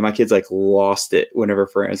 and my kids like lost it whenever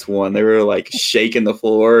France won. They were like shaking the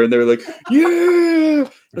floor, and they were like, yeah.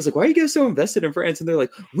 I was like, why are you guys so invested in France? And they're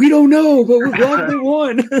like, we don't know, but we're glad they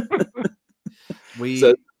won. So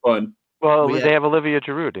it's fun. Well, they have Olivier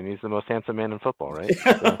Giroud, and he's the most handsome man in football, right?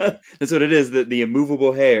 So. That's what it is. The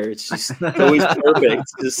immovable hair. It's just always perfect.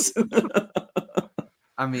 Just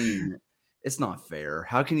I mean, it's not fair.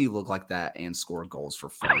 How can you look like that and score goals for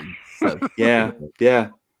fun? So, yeah.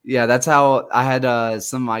 That's how I had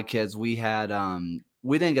some of my kids. We had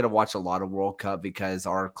we didn't get to watch a lot of World Cup because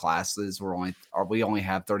our classes we only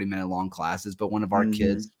have 30-minute long classes. But one of our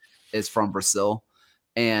kids is from Brazil.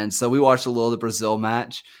 And so we watched a little of the Brazil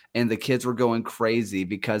match, and the kids were going crazy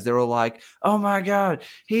because they were like, oh, my God,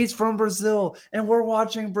 he's from Brazil, and we're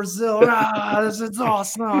watching Brazil. This is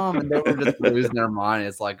awesome. And they were just losing their mind.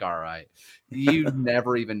 It's like, all right, you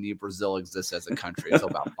never even knew Brazil existed as a country until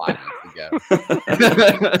about 5 minutes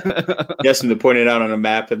ago. Yes, and they're pointing it out on a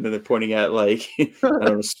map, and then they're pointing at, like, I don't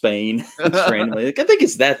know, Spain. Randomly. Like, I think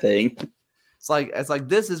it's that thing. It's like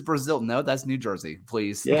this is Brazil. No, that's New Jersey.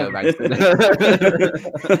 Please go back.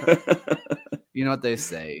 You know what they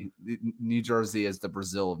say? New Jersey is the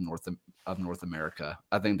Brazil of North America.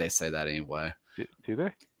 I think they say that anyway. Do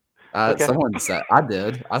they? Okay. Someone said I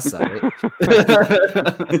did. I said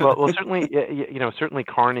it. well, certainly, certainly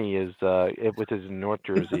Kearney is which is in North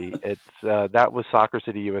Jersey. It's that was Soccer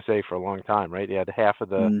City, USA for a long time, right? They had half of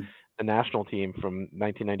the national team from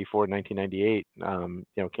 1994 to 1998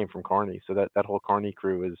 came from Kearney. So that whole Kearney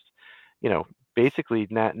crew is, basically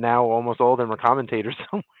now almost all of them are commentators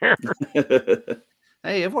somewhere.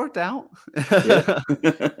 Hey, it worked out.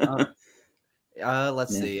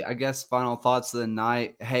 Let's see. I guess final thoughts of the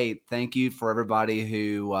night. Hey, thank you for everybody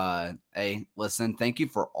who listen. Thank you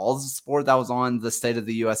for all the support that was on the State of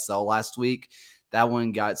the USL last week. That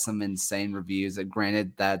one got some insane reviews.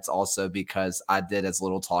 Granted, that's also because I did as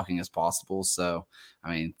little talking as possible. So,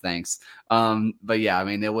 I mean, thanks. But yeah, I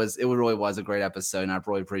mean, it really was a great episode, and I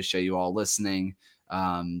really appreciate you all listening.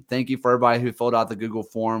 Thank you for everybody who filled out the Google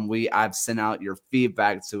form. I've sent out your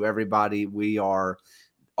feedback to everybody. We are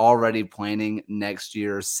already planning next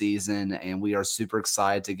year's season, and we are super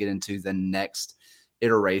excited to get into the next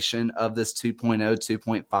iteration of this 2.0,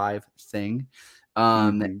 2.5 thing.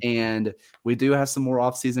 And we do have some more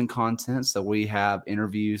off-season content. So we have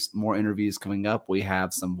more interviews coming up. We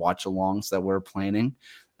have some watch-alongs that we're planning.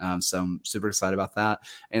 So I'm super excited about that.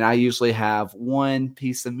 And I usually have one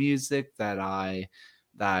piece of music that I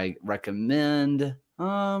recommend.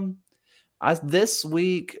 This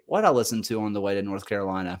week, what I listened to on the way to North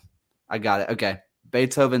Carolina. I got it. Okay.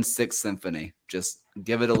 Beethoven's Sixth Symphony. Just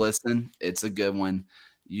give it a listen. It's a good one.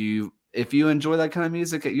 If you enjoy that kind of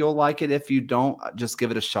music, you'll like it. If you don't, just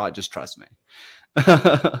give it a shot. Just trust me.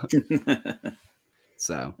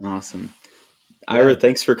 So awesome. Ira,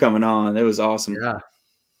 thanks for coming on. It was awesome. Yeah.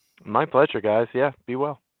 My pleasure, guys. Yeah. Be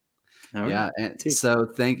well. All yeah. Right. And so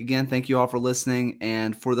thank you all for listening.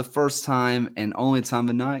 And for the first time and only time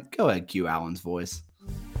of night, go ahead, cue Alan's voice.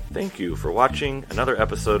 Thank you for watching another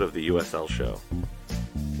episode of the USL Show.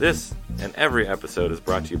 This and every episode is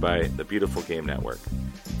brought to you by the Beautiful Game Network.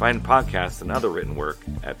 Find podcasts and other written work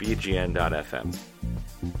at bgn.fm.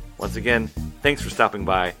 Once again, thanks for stopping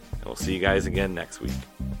by, and we'll see you guys again next week.